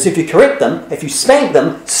them is if you correct them, if you spank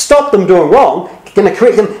them, stop them doing wrong, going to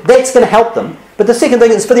correct them, that's going to help them. But the second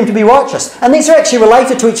thing is for them to be righteous. And these are actually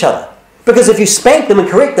related to each other. Because if you spank them and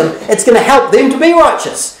correct them, it's going to help them to be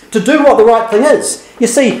righteous, to do what the right thing is. You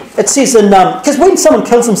see, it says in... Because when someone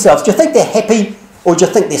kills themselves, do you think they're happy or do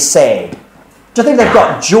you think they're sad? Do you think they've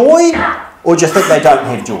got joy or do you think they don't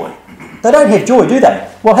have joy? They don't have joy, do they?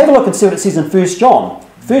 Well, have a look and see what it says in 1 John.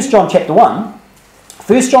 1 John chapter 1.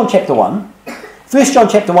 1 John chapter 1. 1 John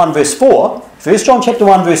chapter 1 verse 4. 1 John chapter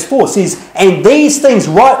 1 verse 4 says, "And these things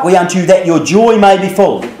write we unto you that your joy may be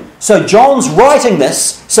full." So John's writing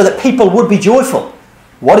this so that people would be joyful.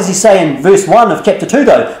 What does he say in verse 1 of chapter 2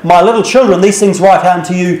 though? "My little children, these things write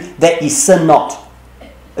unto you that ye sin not."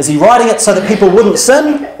 Is he writing it so that people wouldn't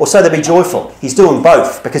sin or so they'd be joyful? He's doing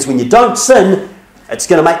both, because when you don't sin, it's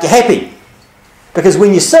going to make you happy. Because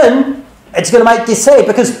when you sin, it's going to make you sad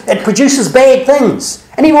because it produces bad things.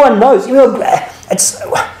 And everyone knows,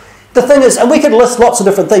 the thing is, and we could list lots of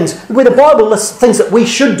different things, where the Bible lists things that we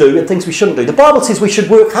should do and things we shouldn't do. The Bible says we should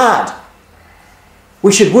work hard.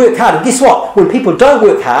 We should work hard. And guess what? When people don't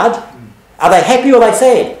work hard, are they happy or are they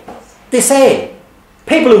sad? They're sad.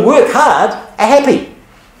 People who work hard are happy.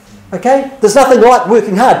 Okay? There's nothing like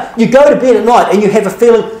working hard. You go to bed at night and you have a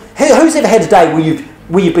feeling... Who's ever had a day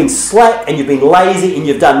where you've been slack and you've been lazy and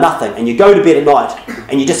you've done nothing, and you go to bed at night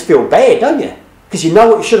and you just feel bad, don't you? Because you know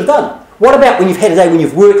what you should have done. What about when you've had a day when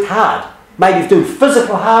you've worked hard? Maybe you've done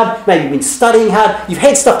physical hard, maybe you've been studying hard, you've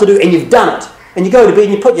had stuff to do and you've done it. And you go to bed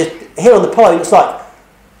and you put your head on the pillow and it's like,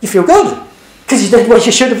 you feel good. Because you did what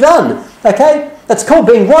you should have done. Okay? That's called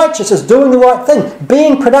being righteous, is doing the right thing.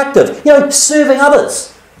 Being productive. Serving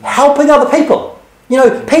others. Helping other people.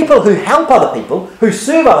 People who help other people, who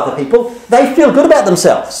serve other people, they feel good about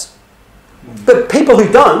themselves. But people who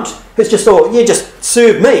don't, who's just thought, just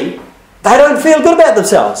serve me, they don't feel good about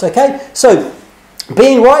themselves, okay? So,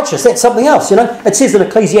 being righteous, that's something else, It says in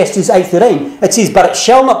Ecclesiastes 8:13, it says, "But it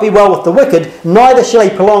shall not be well with the wicked, neither shall he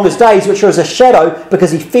prolong his days, which are as a shadow,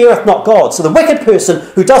 because he feareth not God." So the wicked person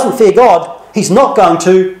who doesn't fear God, he's not going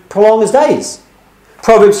to prolong his days.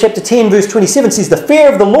 Proverbs chapter 10 verse 27 says, "The fear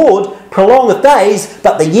of the Lord prolongeth days,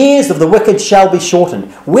 but the years of the wicked shall be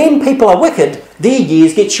shortened." When people are wicked, their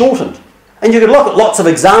years get shortened. And you could look at lots of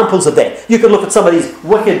examples of that. You could look at some of these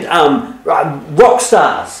wicked rock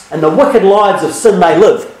stars and the wicked lives of sin they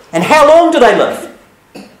live. And how long do they live?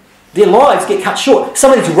 Their lives get cut short.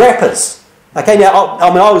 Some of these rappers. Okay, now,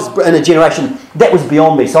 I was in a generation, that was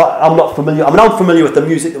beyond me, so I'm not familiar. I'm familiar with the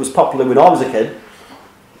music that was popular when I was a kid.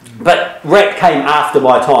 But rap came after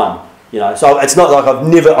my time. So it's not like I've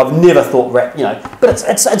never thought rap, but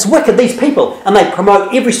it's wicked, these people, and they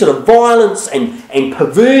promote every sort of violence and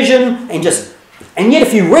perversion and yet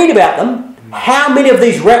if you read about them, how many of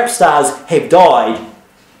these rap stars have died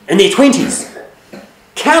in their 20s?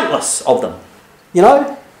 Countless of them,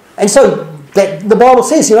 and so that the Bible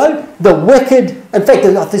says, the wicked, in fact,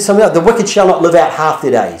 there's something else, the wicked shall not live out half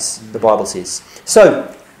their days, the Bible says. So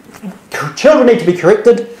children need to be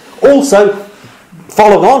corrected. Also,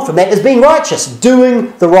 following on from that is being righteous,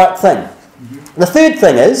 doing the right thing. The third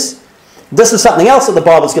thing is, this is something else that the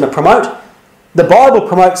Bible is going to promote. The Bible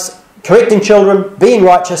promotes correcting children, being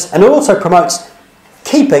righteous, and it also promotes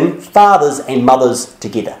keeping fathers and mothers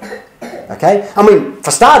together. Okay? I mean,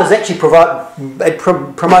 for starters, it actually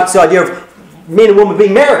promotes the idea of men and women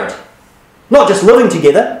being married. Not just living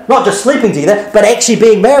together, not just sleeping together, but actually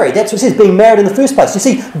being married. That's what it says, being married in the first place. You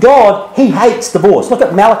see, God, He hates divorce. Look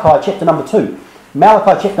at Malachi chapter number 2.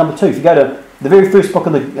 Malachi chapter number 2. If you go to the very first book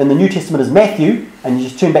in the New Testament is Matthew, and you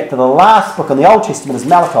just turn back to the last book in the Old Testament is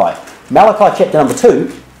Malachi. Malachi chapter number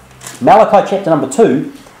 2. Malachi chapter number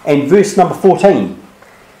 2 and verse number 14.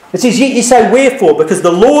 It says, "Yet ye say, wherefore? Because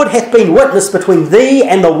the Lord hath been witness between thee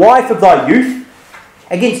and the wife of thy youth,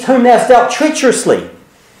 against whom thou hast dealt treacherously.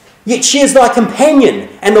 Yet she is thy companion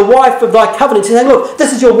and the wife of thy covenant." He's saying, look,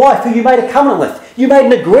 this is your wife who you made a covenant with. You made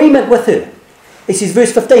an agreement with her. It says,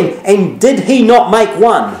 verse 15, "And did he not make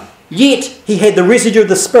one? Yet he had the residue of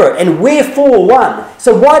the Spirit. And wherefore one?"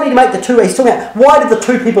 So why did he make the two? He's talking about, why did the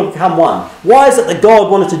two people become one? Why is it that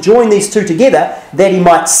God wanted to join these two together? That he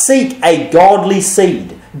might seek a godly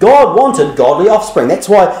seed. God wanted godly offspring. That's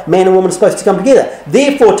why man and woman are supposed to come together.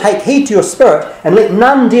 "Therefore take heed to your spirit, and let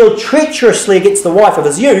none deal treacherously against the wife of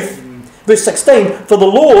his youth." Verse 16, "For the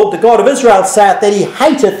Lord, the God of Israel, saith that he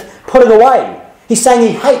hateth putting away." He's saying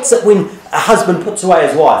he hates it when a husband puts away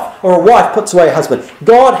his wife, or a wife puts away a husband.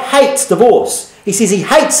 God hates divorce. He says he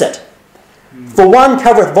hates it. "For one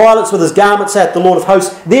covereth violence with his garment, saith the Lord of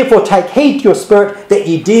hosts. Therefore take heed to your spirit, that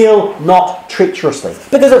ye deal not treacherously."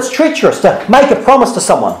 Because it's treacherous to make a promise to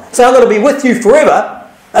someone. Say, "I'm going to be with you forever,"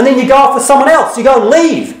 and then you go off with someone else. You go and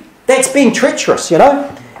leave. That's being treacherous, you know.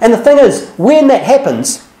 And the thing is, when that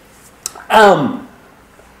happens,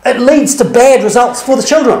 it leads to bad results for the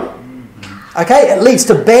children. Okay, it leads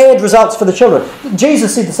to bad results for the children.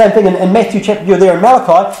 Jesus said the same thing in Matthew chapter, you're there in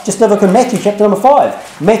Malachi, just have a look in Matthew chapter number 5.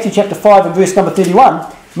 Matthew chapter 5 and verse number 31.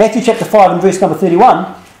 Matthew chapter 5 and verse number 31.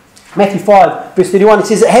 Matthew 5 verse 31, it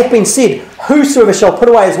says, "It hath been said, whosoever shall put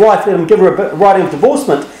away his wife, let him give her a writing of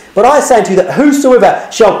divorcement. But I say unto you that whosoever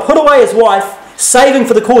shall put away his wife, saving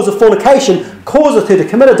for the cause of fornication, causeth her to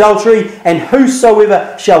commit adultery, and whosoever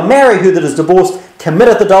shall marry her that is divorced,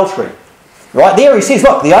 committeth adultery." Right there he says,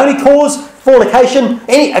 look, the only cause, fornication,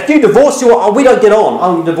 if you divorce your wife, we don't get on,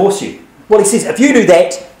 I'm going to divorce you. Well, he says, if you do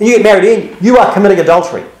that, and you get married again, you are committing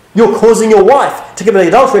adultery. You're causing your wife to commit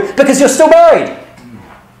adultery because you're still married.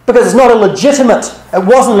 Because it's not a legitimate, it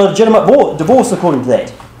wasn't a legitimate divorce according to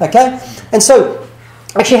that. Okay? And so,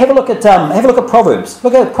 actually have a look at Proverbs.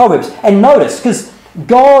 Look at Proverbs and notice, because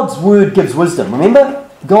God's word gives wisdom. Remember?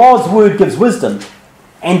 God's word gives wisdom.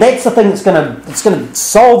 And that's the thing that's going to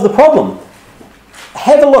solve the problem.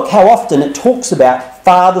 Have a look how often it talks about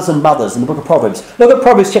fathers and mothers in the book of Proverbs. Look at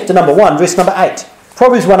Proverbs chapter number 1, verse number 8.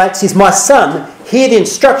 Proverbs 1:8 says, "My son, hear the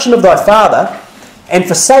instruction of thy father, and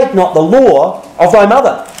forsake not the law of thy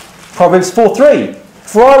mother." Proverbs 4:3,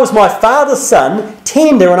 "For I was my father's son,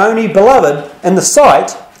 tender and only beloved in the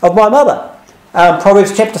sight of my mother."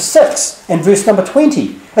 Proverbs chapter 6 and verse number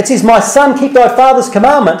 20. It says, "My son, keep thy father's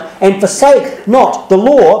commandment, and forsake not the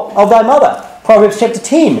law of thy mother." Proverbs chapter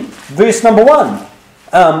 10, verse number 1.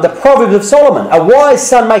 The Proverbs of Solomon, "A wise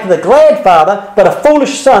son maketh a glad father, but a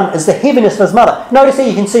foolish son is the heaviness of his mother." Notice here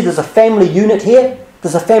you can see there's a family unit here.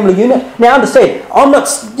 There's a family unit. Now understand, I'm not,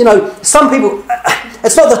 some people,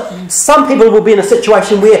 it's not that some people will be in a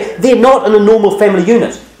situation where they're not in a normal family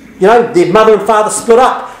unit. Their mother and father split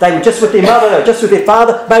up. They were just with their mother, they were just with their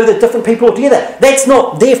father, maybe they're different people altogether. That's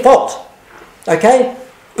not their fault. Okay?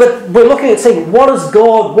 But we're looking at saying, what does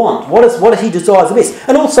God want? What does He desire the best?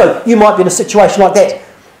 And also, you might be in a situation like that.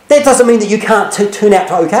 That doesn't mean that you can't turn out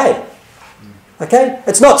okay. Okay?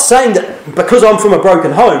 It's not saying that because I'm from a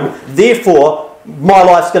broken home, therefore my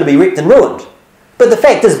life's going to be wrecked and ruined. But the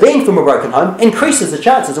fact is, being from a broken home increases the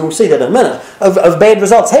chances, and we'll see that in a minute, of bad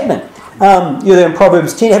results happening. You're there in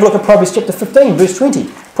Proverbs 10. Have a look at Proverbs chapter 15, verse 20.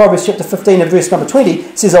 Proverbs chapter 15 and verse number 20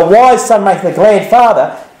 says, "A wise son maketh a glad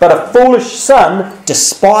father, but a foolish son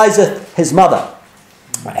despiseth his mother."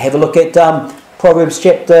 Have a look at Proverbs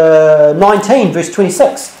chapter 19, verse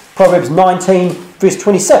 26. Proverbs 19, verse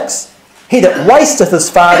 26. "He that wasteth his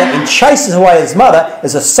father and chaseth away his mother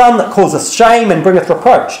is a son that causeth shame and bringeth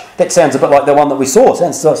reproach." That sounds a bit like the one that we saw.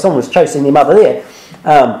 Sounds like someone was chasing their mother there.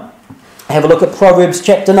 Have a look at Proverbs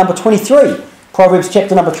chapter number 23. Proverbs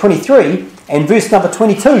chapter number 23 and verse number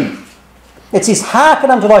 22. It says, "Hearken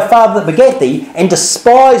unto thy father that begat thee, and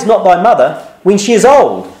despise not thy mother when she is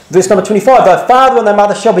old." Verse number 25, "Thy father and thy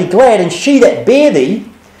mother shall be glad, and she that bare thee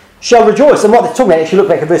shall rejoice." And what they're talking about, actually look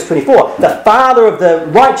back at verse 24. "The father of the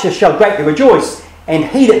righteous shall greatly rejoice, and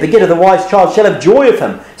he that begetteth a wise child shall have joy of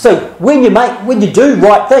him." So when you do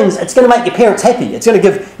right things, it's going to make your parents happy. It's going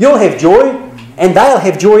to you'll have joy, and they'll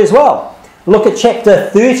have joy as well. Look at chapter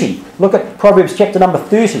 30. Look at Proverbs chapter number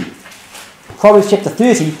 30. Proverbs chapter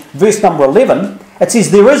 30, verse number 11. It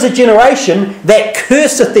says, there is a generation that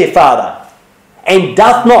curseth their father, and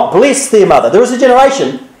doth not bless their mother. There is a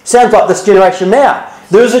generation, sounds like this generation now.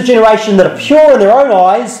 There is a generation that are pure in their own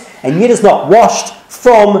eyes, and yet is not washed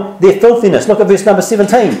from their filthiness. Look at verse number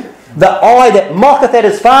 17. The eye that mocketh at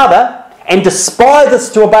his father, and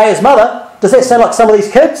despiseth to obey his mother. Does that sound like some of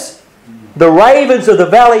these kids? The ravens of the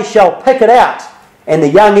valley shall pick it out, and the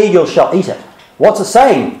young eagle shall eat it. What's it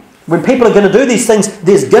saying? When people are going to do these things,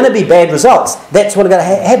 there's going to be bad results. That's what's going to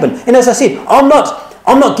happen. And as I said, I'm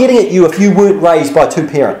not getting at you if you weren't raised by two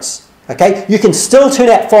parents. Okay? You can still turn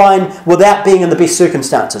out fine without being in the best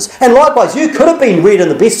circumstances. And likewise, you could have been reared in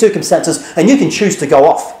the best circumstances, and you can choose to go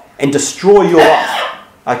off and destroy your life.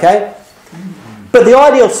 Okay? But the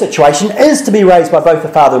ideal situation is to be raised by both a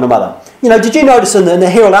father and a mother. You know, did you notice in the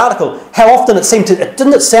Herald article how often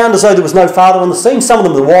didn't it sound as though there was no father on the scene? Some of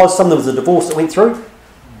them there was, some of them was a divorce that went through.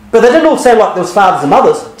 But they didn't all sound like there was fathers and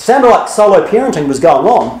mothers. It sounded like solo parenting was going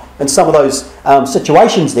on in some of those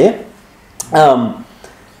situations there. And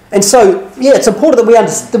so, yeah, it's important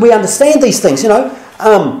that we understand these things. You know,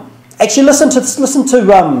 actually listen to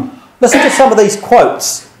some of these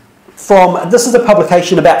quotes from. This is a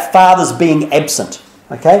publication about fathers being absent.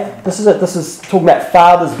 Okay, this is talking about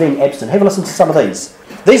fathers being absent. Have a listen to some of these.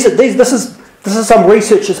 This is some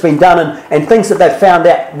research that's been done and things that they've found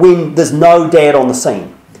out when there's no dad on the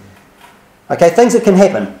scene. Okay, things that can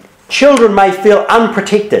happen. Children may feel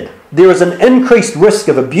unprotected. There is an increased risk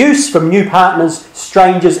of abuse from new partners,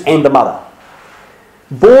 strangers, and the mother.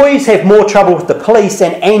 Boys have more trouble with the police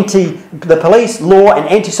law and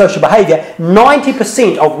antisocial behaviour.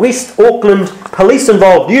 90% of West Auckland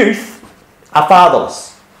police-involved youth are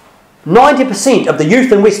fatherless. 90% of the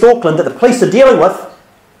youth in West Auckland that the police are dealing with,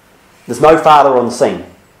 there's no father on the scene.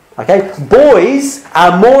 Okay, boys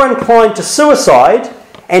are more inclined to suicide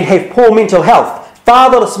and have poor mental health.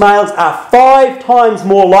 Fatherless males are 5 times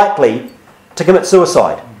more likely to commit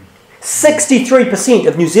suicide. 63%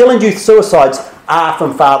 of New Zealand youth suicides are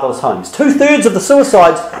from fatherless homes. 2/3 of the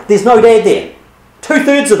suicides, there's no dad there.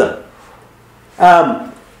 2/3 of them.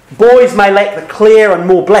 Boys may lack the clear and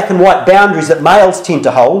more black and white boundaries that males tend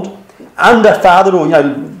to hold. Under-fathered or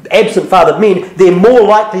absent-fathered men, they're more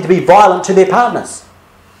likely to be violent to their partners.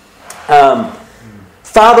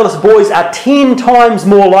 Fatherless boys are 10 times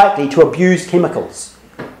more likely to abuse chemicals.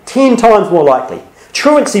 10 times more likely.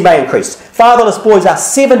 Truancy may increase. Fatherless boys are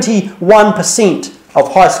 71%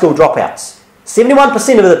 of high school dropouts.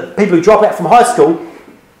 71% of the people who drop out from high school,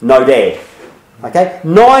 no dad. Okay?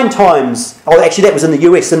 9 times, actually that was in the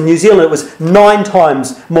US. In New Zealand it was 9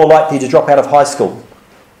 times more likely to drop out of high school.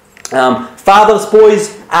 Fatherless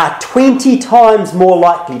boys are 20 times more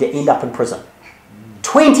likely to end up in prison.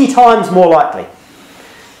 20 times more likely.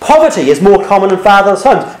 Poverty is more common in fatherless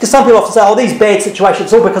homes. Because some people often say, these bad situations,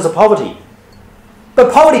 it's all because of poverty.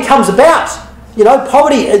 But poverty comes about.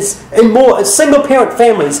 Poverty is single parent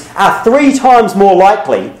families are 3 times more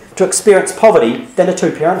likely to experience poverty than a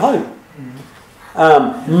 2-parent home.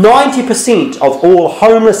 90% of all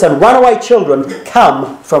homeless and runaway children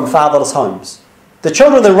come from fatherless homes. The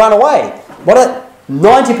children that run away,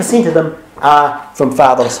 90% of them are from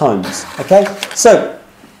fatherless homes. Okay? So,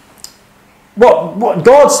 what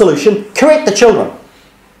God's solution? Correct the children.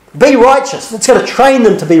 Be righteous. It's going to train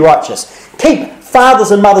them to be righteous. Keep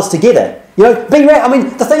fathers and mothers together. The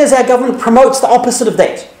thing is, our government promotes the opposite of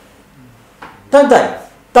that. Don't they?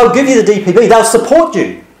 They'll give you the DPP. They'll support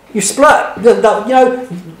you. You split. They're not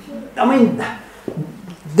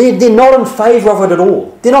in favour of it at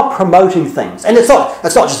all. They're not promoting things. And it's not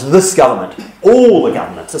just this government. All the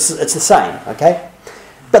governments. It's the same. Okay?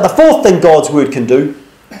 But the fourth thing God's word can do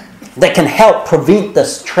that can help prevent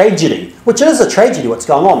this tragedy, which is a tragedy what's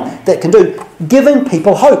going on, that can do, giving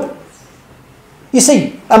people hope. You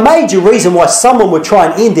see, a major reason why someone would try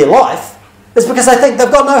and end their life is because they think they've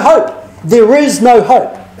got no hope. There is no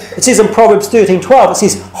hope. It says in Proverbs 13:12, it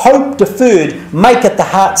says, hope deferred maketh the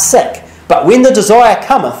heart sick, but when the desire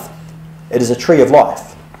cometh, it is a tree of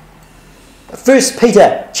life. 1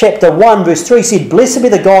 Peter chapter 1 verse 3 said, blessed be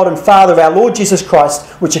the God and Father of our Lord Jesus Christ,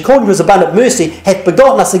 which according to his abundant mercy hath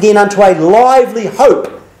begotten us again unto a lively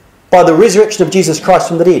hope by the resurrection of Jesus Christ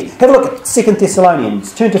from the dead. Have a look at 2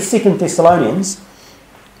 Thessalonians. Turn to 2 Thessalonians.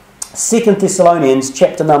 2 Thessalonians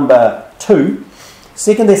chapter number 2.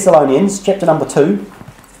 2 Thessalonians chapter number 2.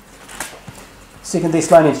 2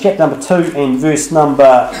 Thessalonians chapter number 2 and verse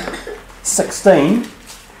number 16.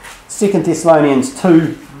 2 Thessalonians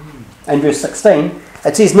 2 and verse 16.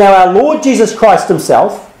 It says, now our Lord Jesus Christ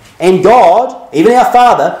himself And God, even our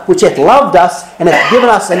Father, which hath loved us and hath given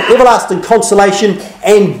us an everlasting consolation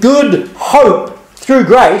and good hope through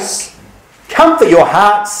grace, comfort your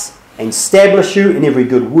hearts and establish you in every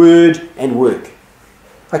good word and work.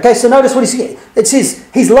 Okay, so notice what it says.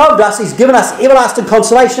 He's loved us, He's given us everlasting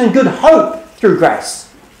consolation and good hope through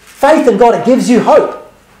grace. Faith in God, it gives you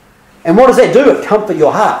hope. And what does that do? It comforts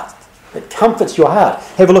your heart. It comforts your heart.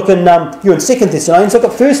 Have a look in, you're in 2 Thessalonians, look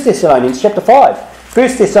at 1 Thessalonians chapter 5. 1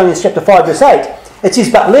 Thessalonians chapter 5 verse 8. It says,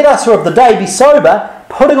 but let us who are of the day be sober,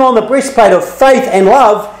 putting on the breastplate of faith and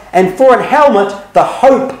love, and for an helmet the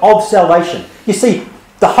hope of salvation. You see,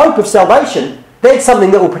 the hope of salvation, that's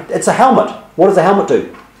something that it's a helmet. What does a helmet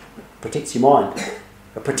do? It protects your mind.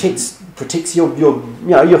 It protects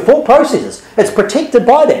your thought processes. It's protected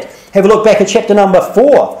by that. Have a look back at chapter number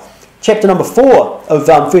 4. Chapter number 4 of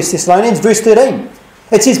 1 Thessalonians, verse 13.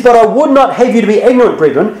 It says, but I would not have you to be ignorant,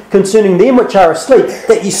 brethren, concerning them which are asleep,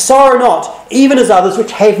 that ye sorrow not, even as others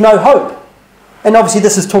which have no hope. And obviously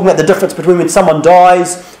this is talking about the difference between when someone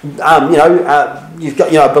dies, you've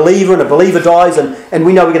got a believer and a believer dies, and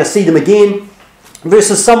we know we're going to see them again,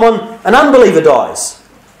 versus an unbeliever dies.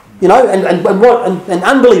 And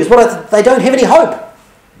unbelievers, they don't have any hope.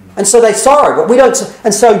 And so they sorrow, but we don't.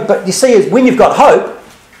 But you see, when you've got hope,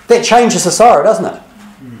 that changes the sorrow, doesn't it?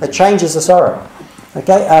 It changes the sorrow.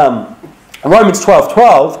 Okay, Romans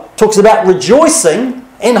 12:12 talks about rejoicing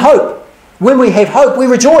in hope. When we have hope, we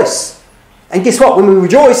rejoice. And guess what? When we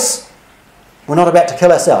rejoice, we're not about to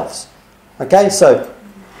kill ourselves. Okay, so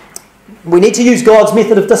we need to use God's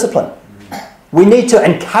method of discipline. We need to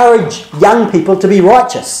encourage young people to be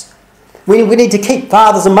righteous. We need to keep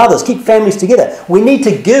fathers and mothers, keep families together. We need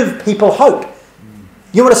to give people hope.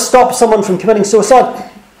 You want to stop someone from committing suicide?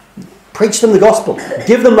 Preach them the gospel.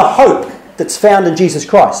 Give them the hope that's found in Jesus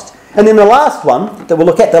Christ. And then the last one that we'll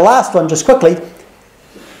look at, the last one just quickly,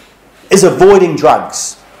 is avoiding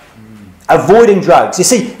drugs. Avoiding drugs. You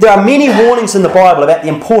see, there are many warnings in the Bible about the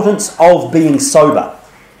importance of being sober.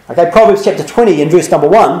 Okay, Proverbs chapter 20 in verse number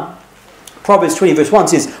 1, Proverbs 20 verse 1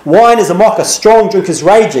 says, wine is a mocker, strong drink is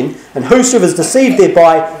raging, and whosoever is deceived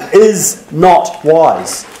thereby is not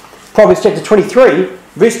wise. Proverbs chapter 23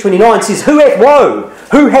 verse 29 says, who hath woe?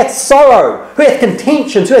 Who hath sorrow? Who hath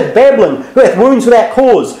contentions? Who hath babbling? Who hath wounds without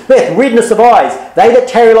cause? Who hath redness of eyes? They that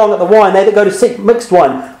tarry long at the wine, they that go to seek mixed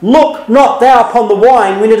wine. Look not thou upon the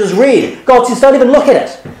wine when it is red. God says, don't even look at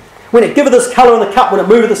it. When it giveth its colour in the cup, when it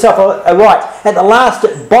moveth itself aright, at the last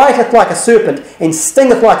it biteth like a serpent, and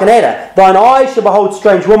stingeth like an adder. Thine eyes shall behold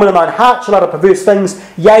strange women, and thine heart shall utter perverse things.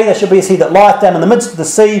 Yea, there shall be as he that lieth down in the midst of the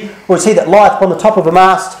sea, or as he that lieth upon the top of a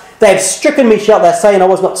mast. They have stricken me, shalt thou say, and I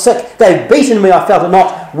was not sick. They have beaten me, I felt it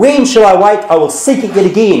not. When shall I wake? I will seek it yet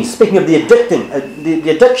again. Speaking of the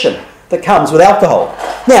addiction that comes with alcohol.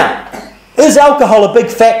 Now, is alcohol a big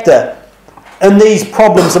factor in these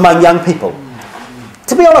problems among young people?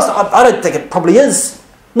 To be honest, I don't think it probably is.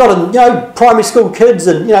 Not in primary school kids,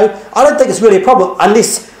 and I don't think it's really a problem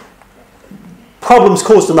unless problems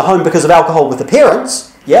caused in the home because of alcohol with the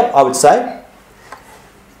parents. Yep, I would say.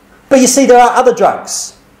 But you see, there are other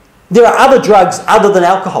drugs. There are other drugs other than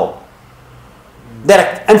alcohol.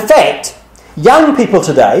 That are, in fact, young people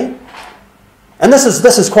today, and this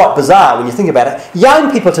is quite bizarre when you think about it,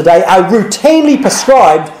 young people today are routinely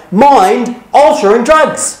prescribed mind-altering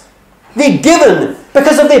drugs. They're given,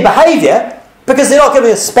 because of their behaviour, because they're not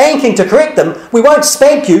giving a spanking to correct them, we won't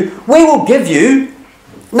spank you, we will give you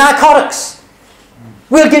narcotics.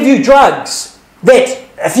 We'll give you drugs that,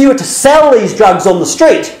 if you were to sell these drugs on the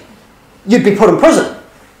street, you'd be put in prison.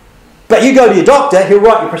 But you go to your doctor, he'll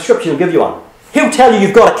write your prescription and give you one. He'll tell you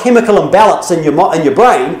you've got a chemical imbalance in your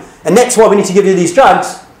brain, and that's why we need to give you these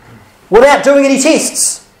drugs, without doing any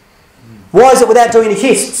tests. Why is it without doing any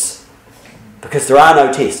tests? Because there are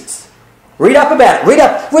no tests. Read up about it.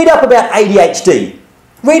 Read up about ADHD.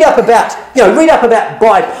 Read up about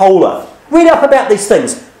bipolar. Read up about these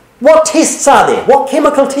things. What tests are there? What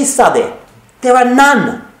chemical tests are there? There are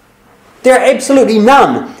none. There are absolutely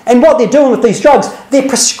none. And what they're doing with these drugs, they're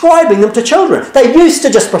prescribing them to children. They used to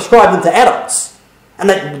just prescribe them to adults.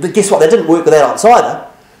 And guess what? They didn't work with adults either.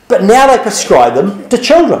 But now they prescribe them to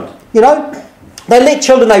children. They let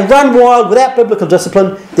children, they run wild without biblical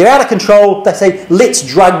discipline. They're out of control. They say, let's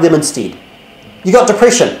drug them instead. You got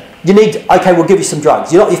depression. We'll give you some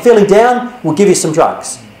drugs. You're feeling down? We'll give you some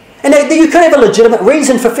drugs. And you could have a legitimate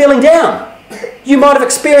reason for feeling down. You might have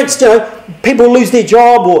experienced, people lose their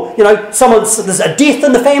job, or, there's a death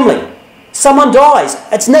in the family. Someone dies.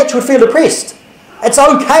 It's natural to feel depressed. It's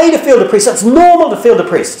okay to feel depressed. It's normal to feel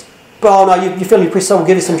depressed. But, you're feeling depressed, so we'll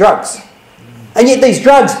give you some drugs. And yet these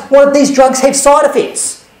drugs have side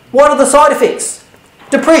effects. What are the side effects?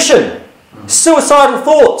 depression, suicidal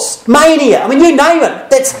thoughts, mania. I mean, you name it.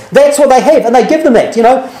 That's what they have, and they give them that.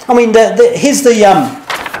 I mean, here's the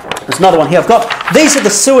there's another one here I've got. These are the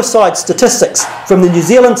suicide statistics from the New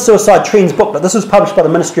Zealand Suicide Trends booklet. This was published by the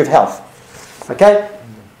Ministry of Health. Okay,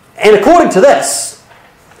 and according to this,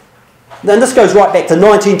 and this goes right back to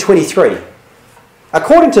 1923.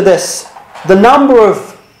 According to this, the number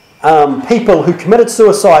of people who committed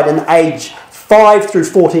suicide in age 5 through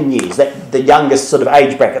 14 years, that the youngest sort of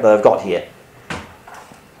age bracket that I've got here.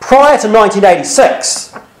 Prior to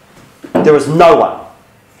 1986, there was no one.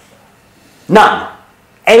 None.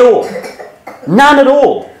 At all. None at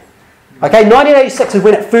all. Okay, 1986 is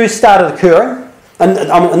when it first started occurring.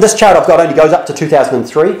 And this chart I've got only goes up to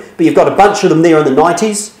 2003, but you've got a bunch of them there in the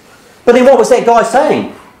 90s. But then what was that guy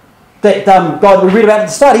saying? That guy that we read about at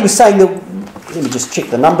the start, he was saying that, let me just check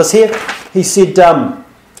the numbers here. He said,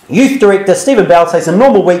 youth director Stephen Bell says a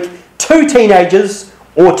normal week, 2 teenagers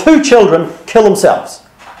or 2 children kill themselves.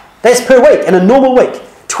 That's per week, in a normal week.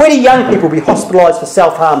 20 young people will be hospitalised for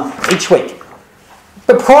self-harm each week.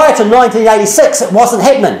 But prior to 1986, it wasn't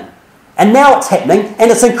happening. And now it's happening,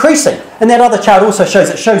 and it's increasing. And that other chart also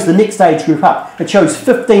shows the next age group up. It shows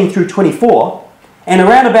 15 through 24. And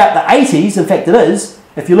around about the 80s, in fact it is,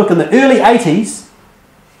 if you look in the early 80s,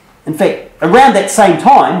 in fact, around that same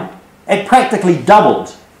time, it practically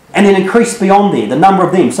doubled and then increased beyond there, the number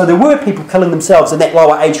of them. So there were people killing themselves in that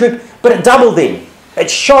lower age group, but it doubled then.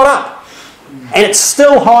 It shot up. And it's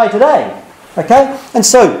still high today. Okay? And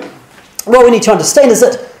so, what we need to understand is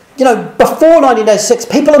that, before 1986,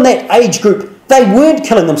 people in that age group, they weren't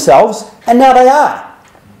killing themselves, and now they are.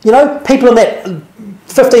 People in that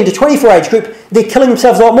 15 to 24 age group, they're killing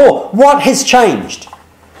themselves a lot more. What has changed?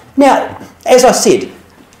 Now, as I said,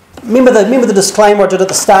 remember the disclaimer I did at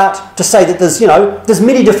the start to say that there's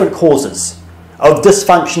many different causes of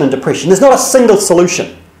dysfunction and depression. There's not a single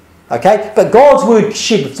solution, okay? But God's word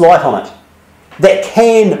sheds light on it. That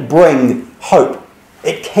can bring hope.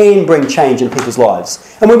 It can bring change in people's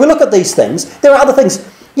lives. And when we look at these things, there are other things.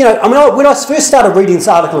 When I first started reading this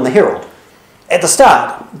article in the Herald, at the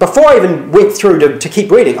start, before I even went through to keep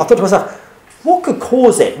reading, I thought to myself, what could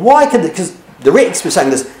cause that? Why could it? Because the experts were saying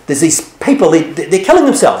there's these people, they're killing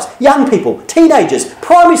themselves. Young people, teenagers,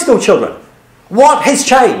 primary school children. What has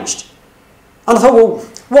changed? And I thought, well,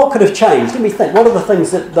 what could have changed? Let me think. What are the things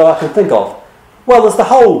that I can think of? Well, there's the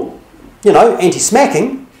whole,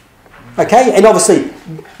 anti-smacking. Okay, and obviously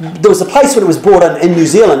there was a place when it was brought in New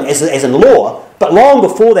Zealand as in law, but long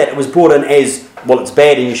before that it was brought in as, well, it's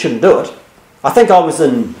bad and you shouldn't do it. I think I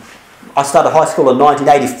started high school in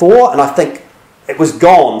 1984, and I think it was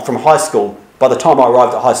gone from high school by the time I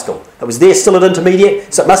arrived at high school. It was there still at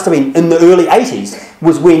intermediate, so it must have been in the early 80s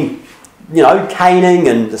was when, caning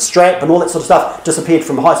and the strap and all that sort of stuff disappeared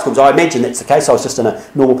from high schools. I imagine that's the case. I was just in a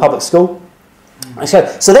normal public school.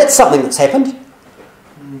 So that's something that's happened.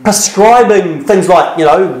 Prescribing things like,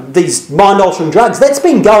 these mind-altering drugs, that's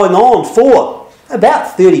been going on for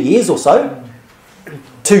about 30 years or so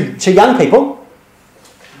to young people.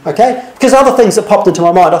 Okay? Because other things that popped into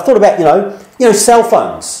my mind, I thought about, cell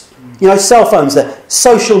phones. Cell phones, the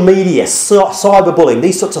social media, cyberbullying,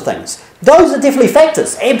 these sorts of things. Those are definitely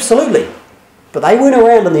factors, absolutely. But they weren't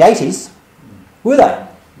around in the 80s, were they?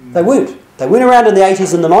 They weren't. They weren't around in the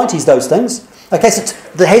 80s and the 90s, those things. Okay, so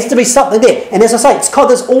there has to be something there. And as I say,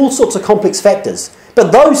 there's all sorts of complex factors.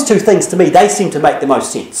 But those two things, to me, they seem to make the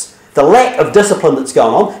most sense. The lack of discipline that's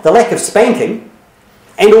going on, the lack of spanking,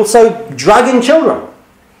 and also drugging children.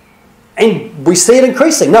 And we see it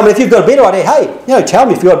increasing. Now, if you've got a better idea, hey, tell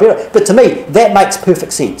me if you've got a better idea. But to me, that makes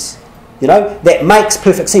perfect sense. That makes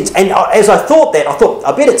perfect sense. And as I thought that,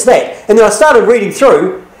 I bet it's that. And then I started reading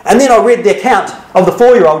through, and then I read the account of the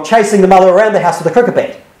 4-year-old chasing the mother around the house with a cricket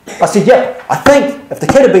bat. I said, yeah, I think if the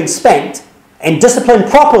kid had been spanked and disciplined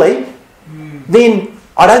properly, then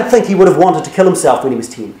I don't think he would have wanted to kill himself when he was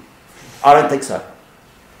 10. I don't think so.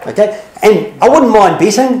 Okay? And I wouldn't mind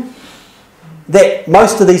betting that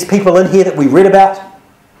most of these people in here that we read about,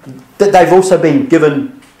 that they've also been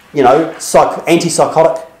given,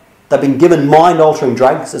 antipsychotic. They've been given mind-altering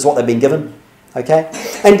drugs is what they've been given. Okay?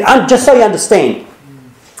 And just so you understand,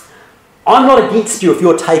 I'm not against you if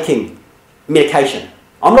you're taking medication.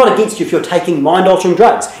 I'm not against you if you're taking mind-altering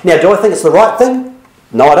drugs. Now, do I think it's the right thing?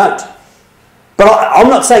 No, I don't. But I'm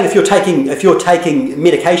not saying if you're taking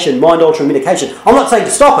medication, mind-altering medication, I'm not saying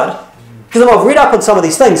to stop it, because I've read up on some of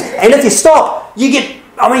these things, and if you stop, you get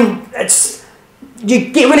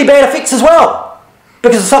really bad effects as well,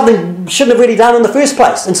 because it's something you shouldn't have really done in the first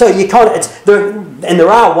place. And so you there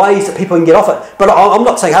are ways that people can get off it. But I'm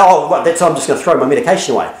not saying, I'm just going to throw my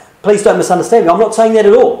medication away. Please don't misunderstand me. I'm not saying that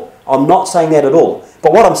at all. I'm not saying that at all.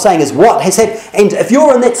 But what I'm saying is what has happened. And if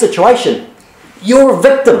you're in that situation, you're a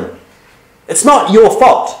victim. It's not your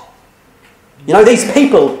fault. You know, these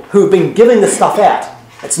people who have been giving this stuff out,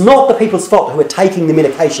 it's not the people's fault who are taking the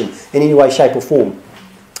medication in any way, shape or form.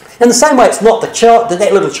 In the same way, it's not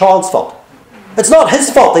that little child's fault. It's not his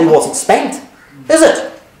fault that he wasn't spanked, is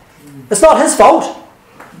it? It's not his fault.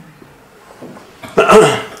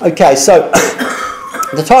 Okay, so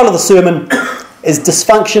the title of the sermon is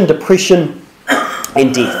Dysfunction, Depression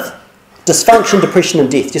and Death. Dysfunction, depression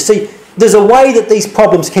and death. You see, there's a way that these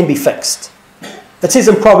problems can be fixed. It says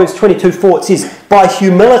in Proverbs 22:4, it says, by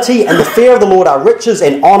humility and the fear of the Lord are riches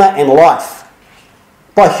and honour and life.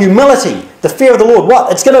 By humility, the fear of the Lord,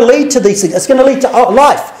 what? It's going to lead to these things. It's going to lead to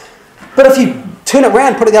life. But if you turn it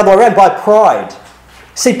around, put it the other way around, by pride.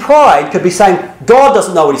 See, pride could be saying, God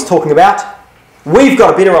doesn't know what he's talking about. We've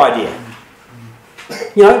got a better idea.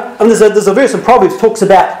 You know, and there's a verse in Proverbs that talks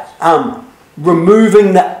about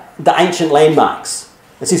removing the ancient landmarks.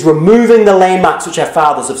 It says, removing the landmarks which our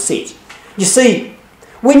fathers have set. You see,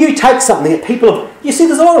 when you take something that people have... You see,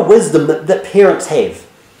 there's a lot of wisdom that parents have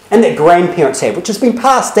and that grandparents have, which has been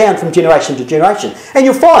passed down from generation to generation. And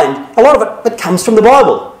you'll find a lot of it comes from the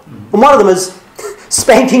Bible. And one of them is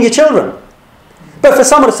spanking your children. But for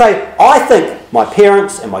someone to say, I think my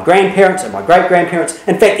parents and my grandparents and my great-grandparents,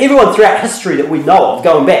 in fact, everyone throughout history that we know of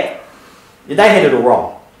going back, they had it all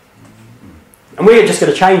wrong. And we're just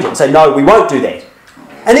going to change it and say, no, we won't do that.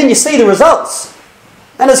 And then you see the results.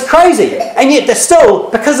 And it's crazy. And yet they're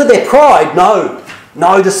still, because of their pride, no,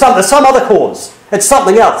 there's some other cause. It's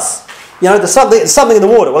something else. You know, there's something in the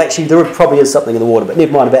water. Well, actually, there probably is something in the water, but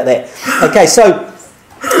never mind about that. Okay, so,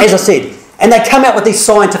 as I said, and they come out with these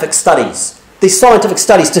scientific studies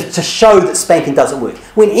to show that spanking doesn't work.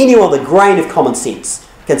 When anyone with a grain of common sense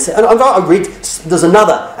can say, and I read, there's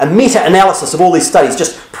a meta-analysis of all these studies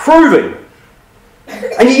just proving.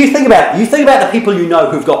 And you think about it. You think about the people you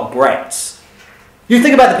know who've got brats. You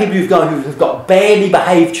think about the people who've got badly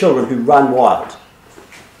behaved children who run wild.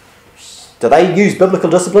 Do they use biblical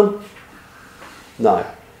discipline? No.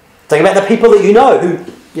 Think about the people that you know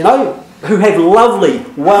who have lovely,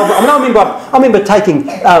 wild... I remember taking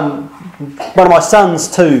one of my sons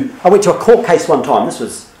to... I went to a court case one time. This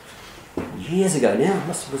was years ago now.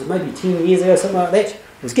 Was it maybe 10 years ago, something like that?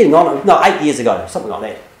 It was getting on... No, 8 years ago, something like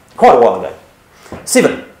that. Quite a while ago.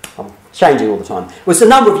 7. I'm changing all the time. It was a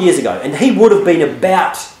number of years ago, and he would have been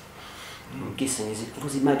about... I'm guessing,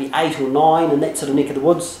 was he maybe 8 or 9 in that sort of neck of the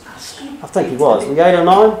woods? I think he was. Was he 8 or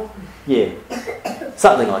 9? Yeah.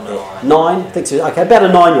 Something like that. 9? I think so. Okay, about a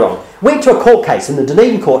 9-year-old. Went to a court case in the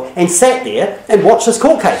Dunedin court and sat there and watched this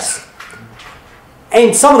court case.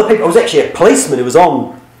 And some of the people... It was actually a policeman who was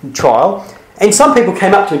on trial, and some people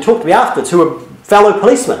came up to me and talked to me afterwards who were fellow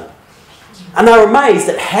policemen. And they were amazed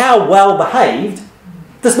at how well behaved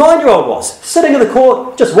this 9-year-old was. Sitting in the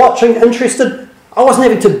court, just watching, interested. I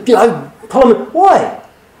wasn't having to, pull him. Why?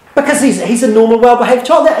 Because he's a normal, well-behaved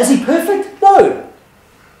child. Now, is he perfect? No.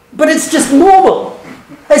 But it's just normal.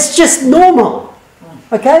 It's just normal.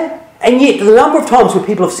 Okay? And yet, the number of times where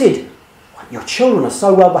people have said, your children are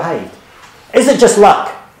so well-behaved. Is it just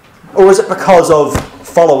luck? Or is it because of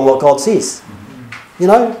following what God says? You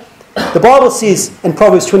know? The Bible says in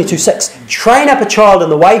Proverbs 22:6, train up a child in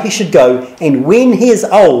the way he should go, and when he is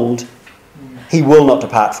old, he will not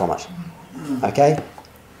depart from it. Okay?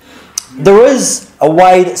 There is a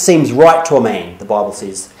way that seems right to a man, the Bible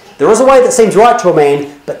says. There is a way that seems right to a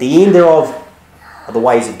man, but the end thereof are the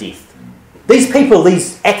ways of death. These people,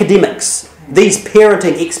 these academics, these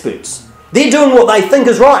parenting experts, they're doing what they think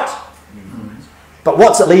is right. But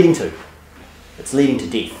what's it leading to? It's leading to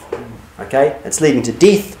death. Okay? It's leading to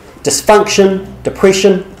death, dysfunction,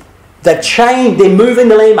 depression. They're moving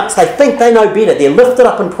the landmarks. They think they know better. They're lifted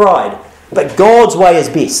up in pride. But God's way is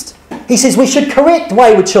best. He says we should correct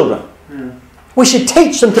wayward children. We should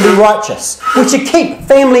teach them to be righteous. We should keep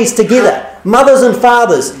families together, mothers and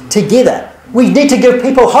fathers together. We need to give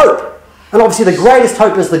people hope. And obviously the greatest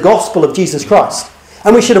hope is the gospel of Jesus Christ.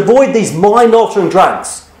 And we should avoid these mind-altering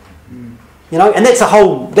drugs. You know, and that's a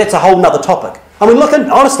whole nother topic. I mean, look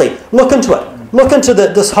into it. Look into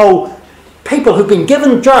this whole people who've been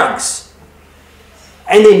given drugs.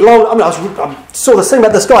 And then, I saw this thing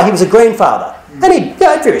about this guy. He was a grandfather. And he,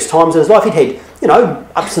 at various times in his life, he'd had,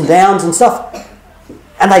 ups and downs and stuff.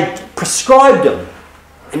 And they prescribed him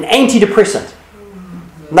an antidepressant.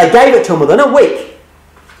 And they gave it to him within a week.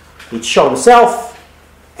 He'd shot himself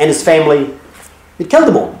and his family. He'd killed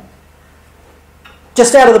them all.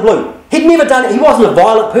 Just out of the blue. He'd never done it. He wasn't a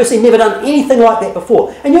violent person. He'd never done anything like that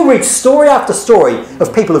before. And you'll read story after story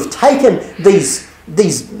of people who've taken these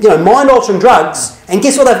mind-altering drugs, and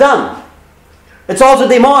guess what they've done? It's altered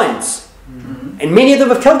their minds. And many of them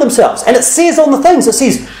have killed themselves. And it says on the things, it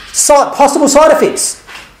says possible side effects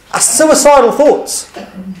are suicidal thoughts.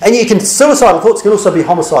 And suicidal thoughts can also be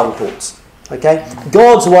homicidal thoughts. Okay?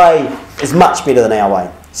 God's way is much better than our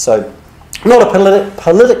way. So, not a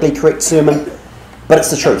politically correct sermon, but it's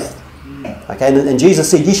the truth. Okay? And Jesus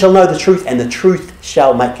said, "Ye shall know the truth, and the truth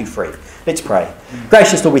shall make you free." Let's pray.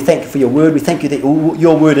 Gracious Lord, we thank you for your word. We thank you that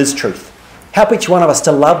your word is truth. Help each one of us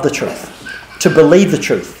to love the truth, to believe the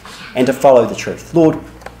truth, and to follow the truth. Lord,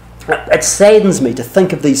 it saddens me to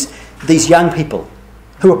think of these young people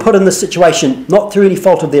who are put in this situation not through any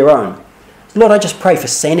fault of their own. Lord, I just pray for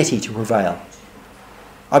sanity to prevail.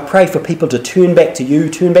 I pray for people to turn back to you,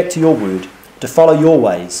 turn back to your word, to follow your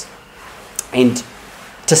ways, and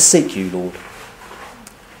to seek you, Lord.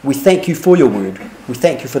 We thank you for your word. We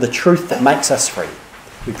thank you for the truth that makes us free.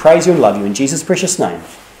 We praise you and love you in Jesus' precious name.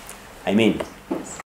 Amen.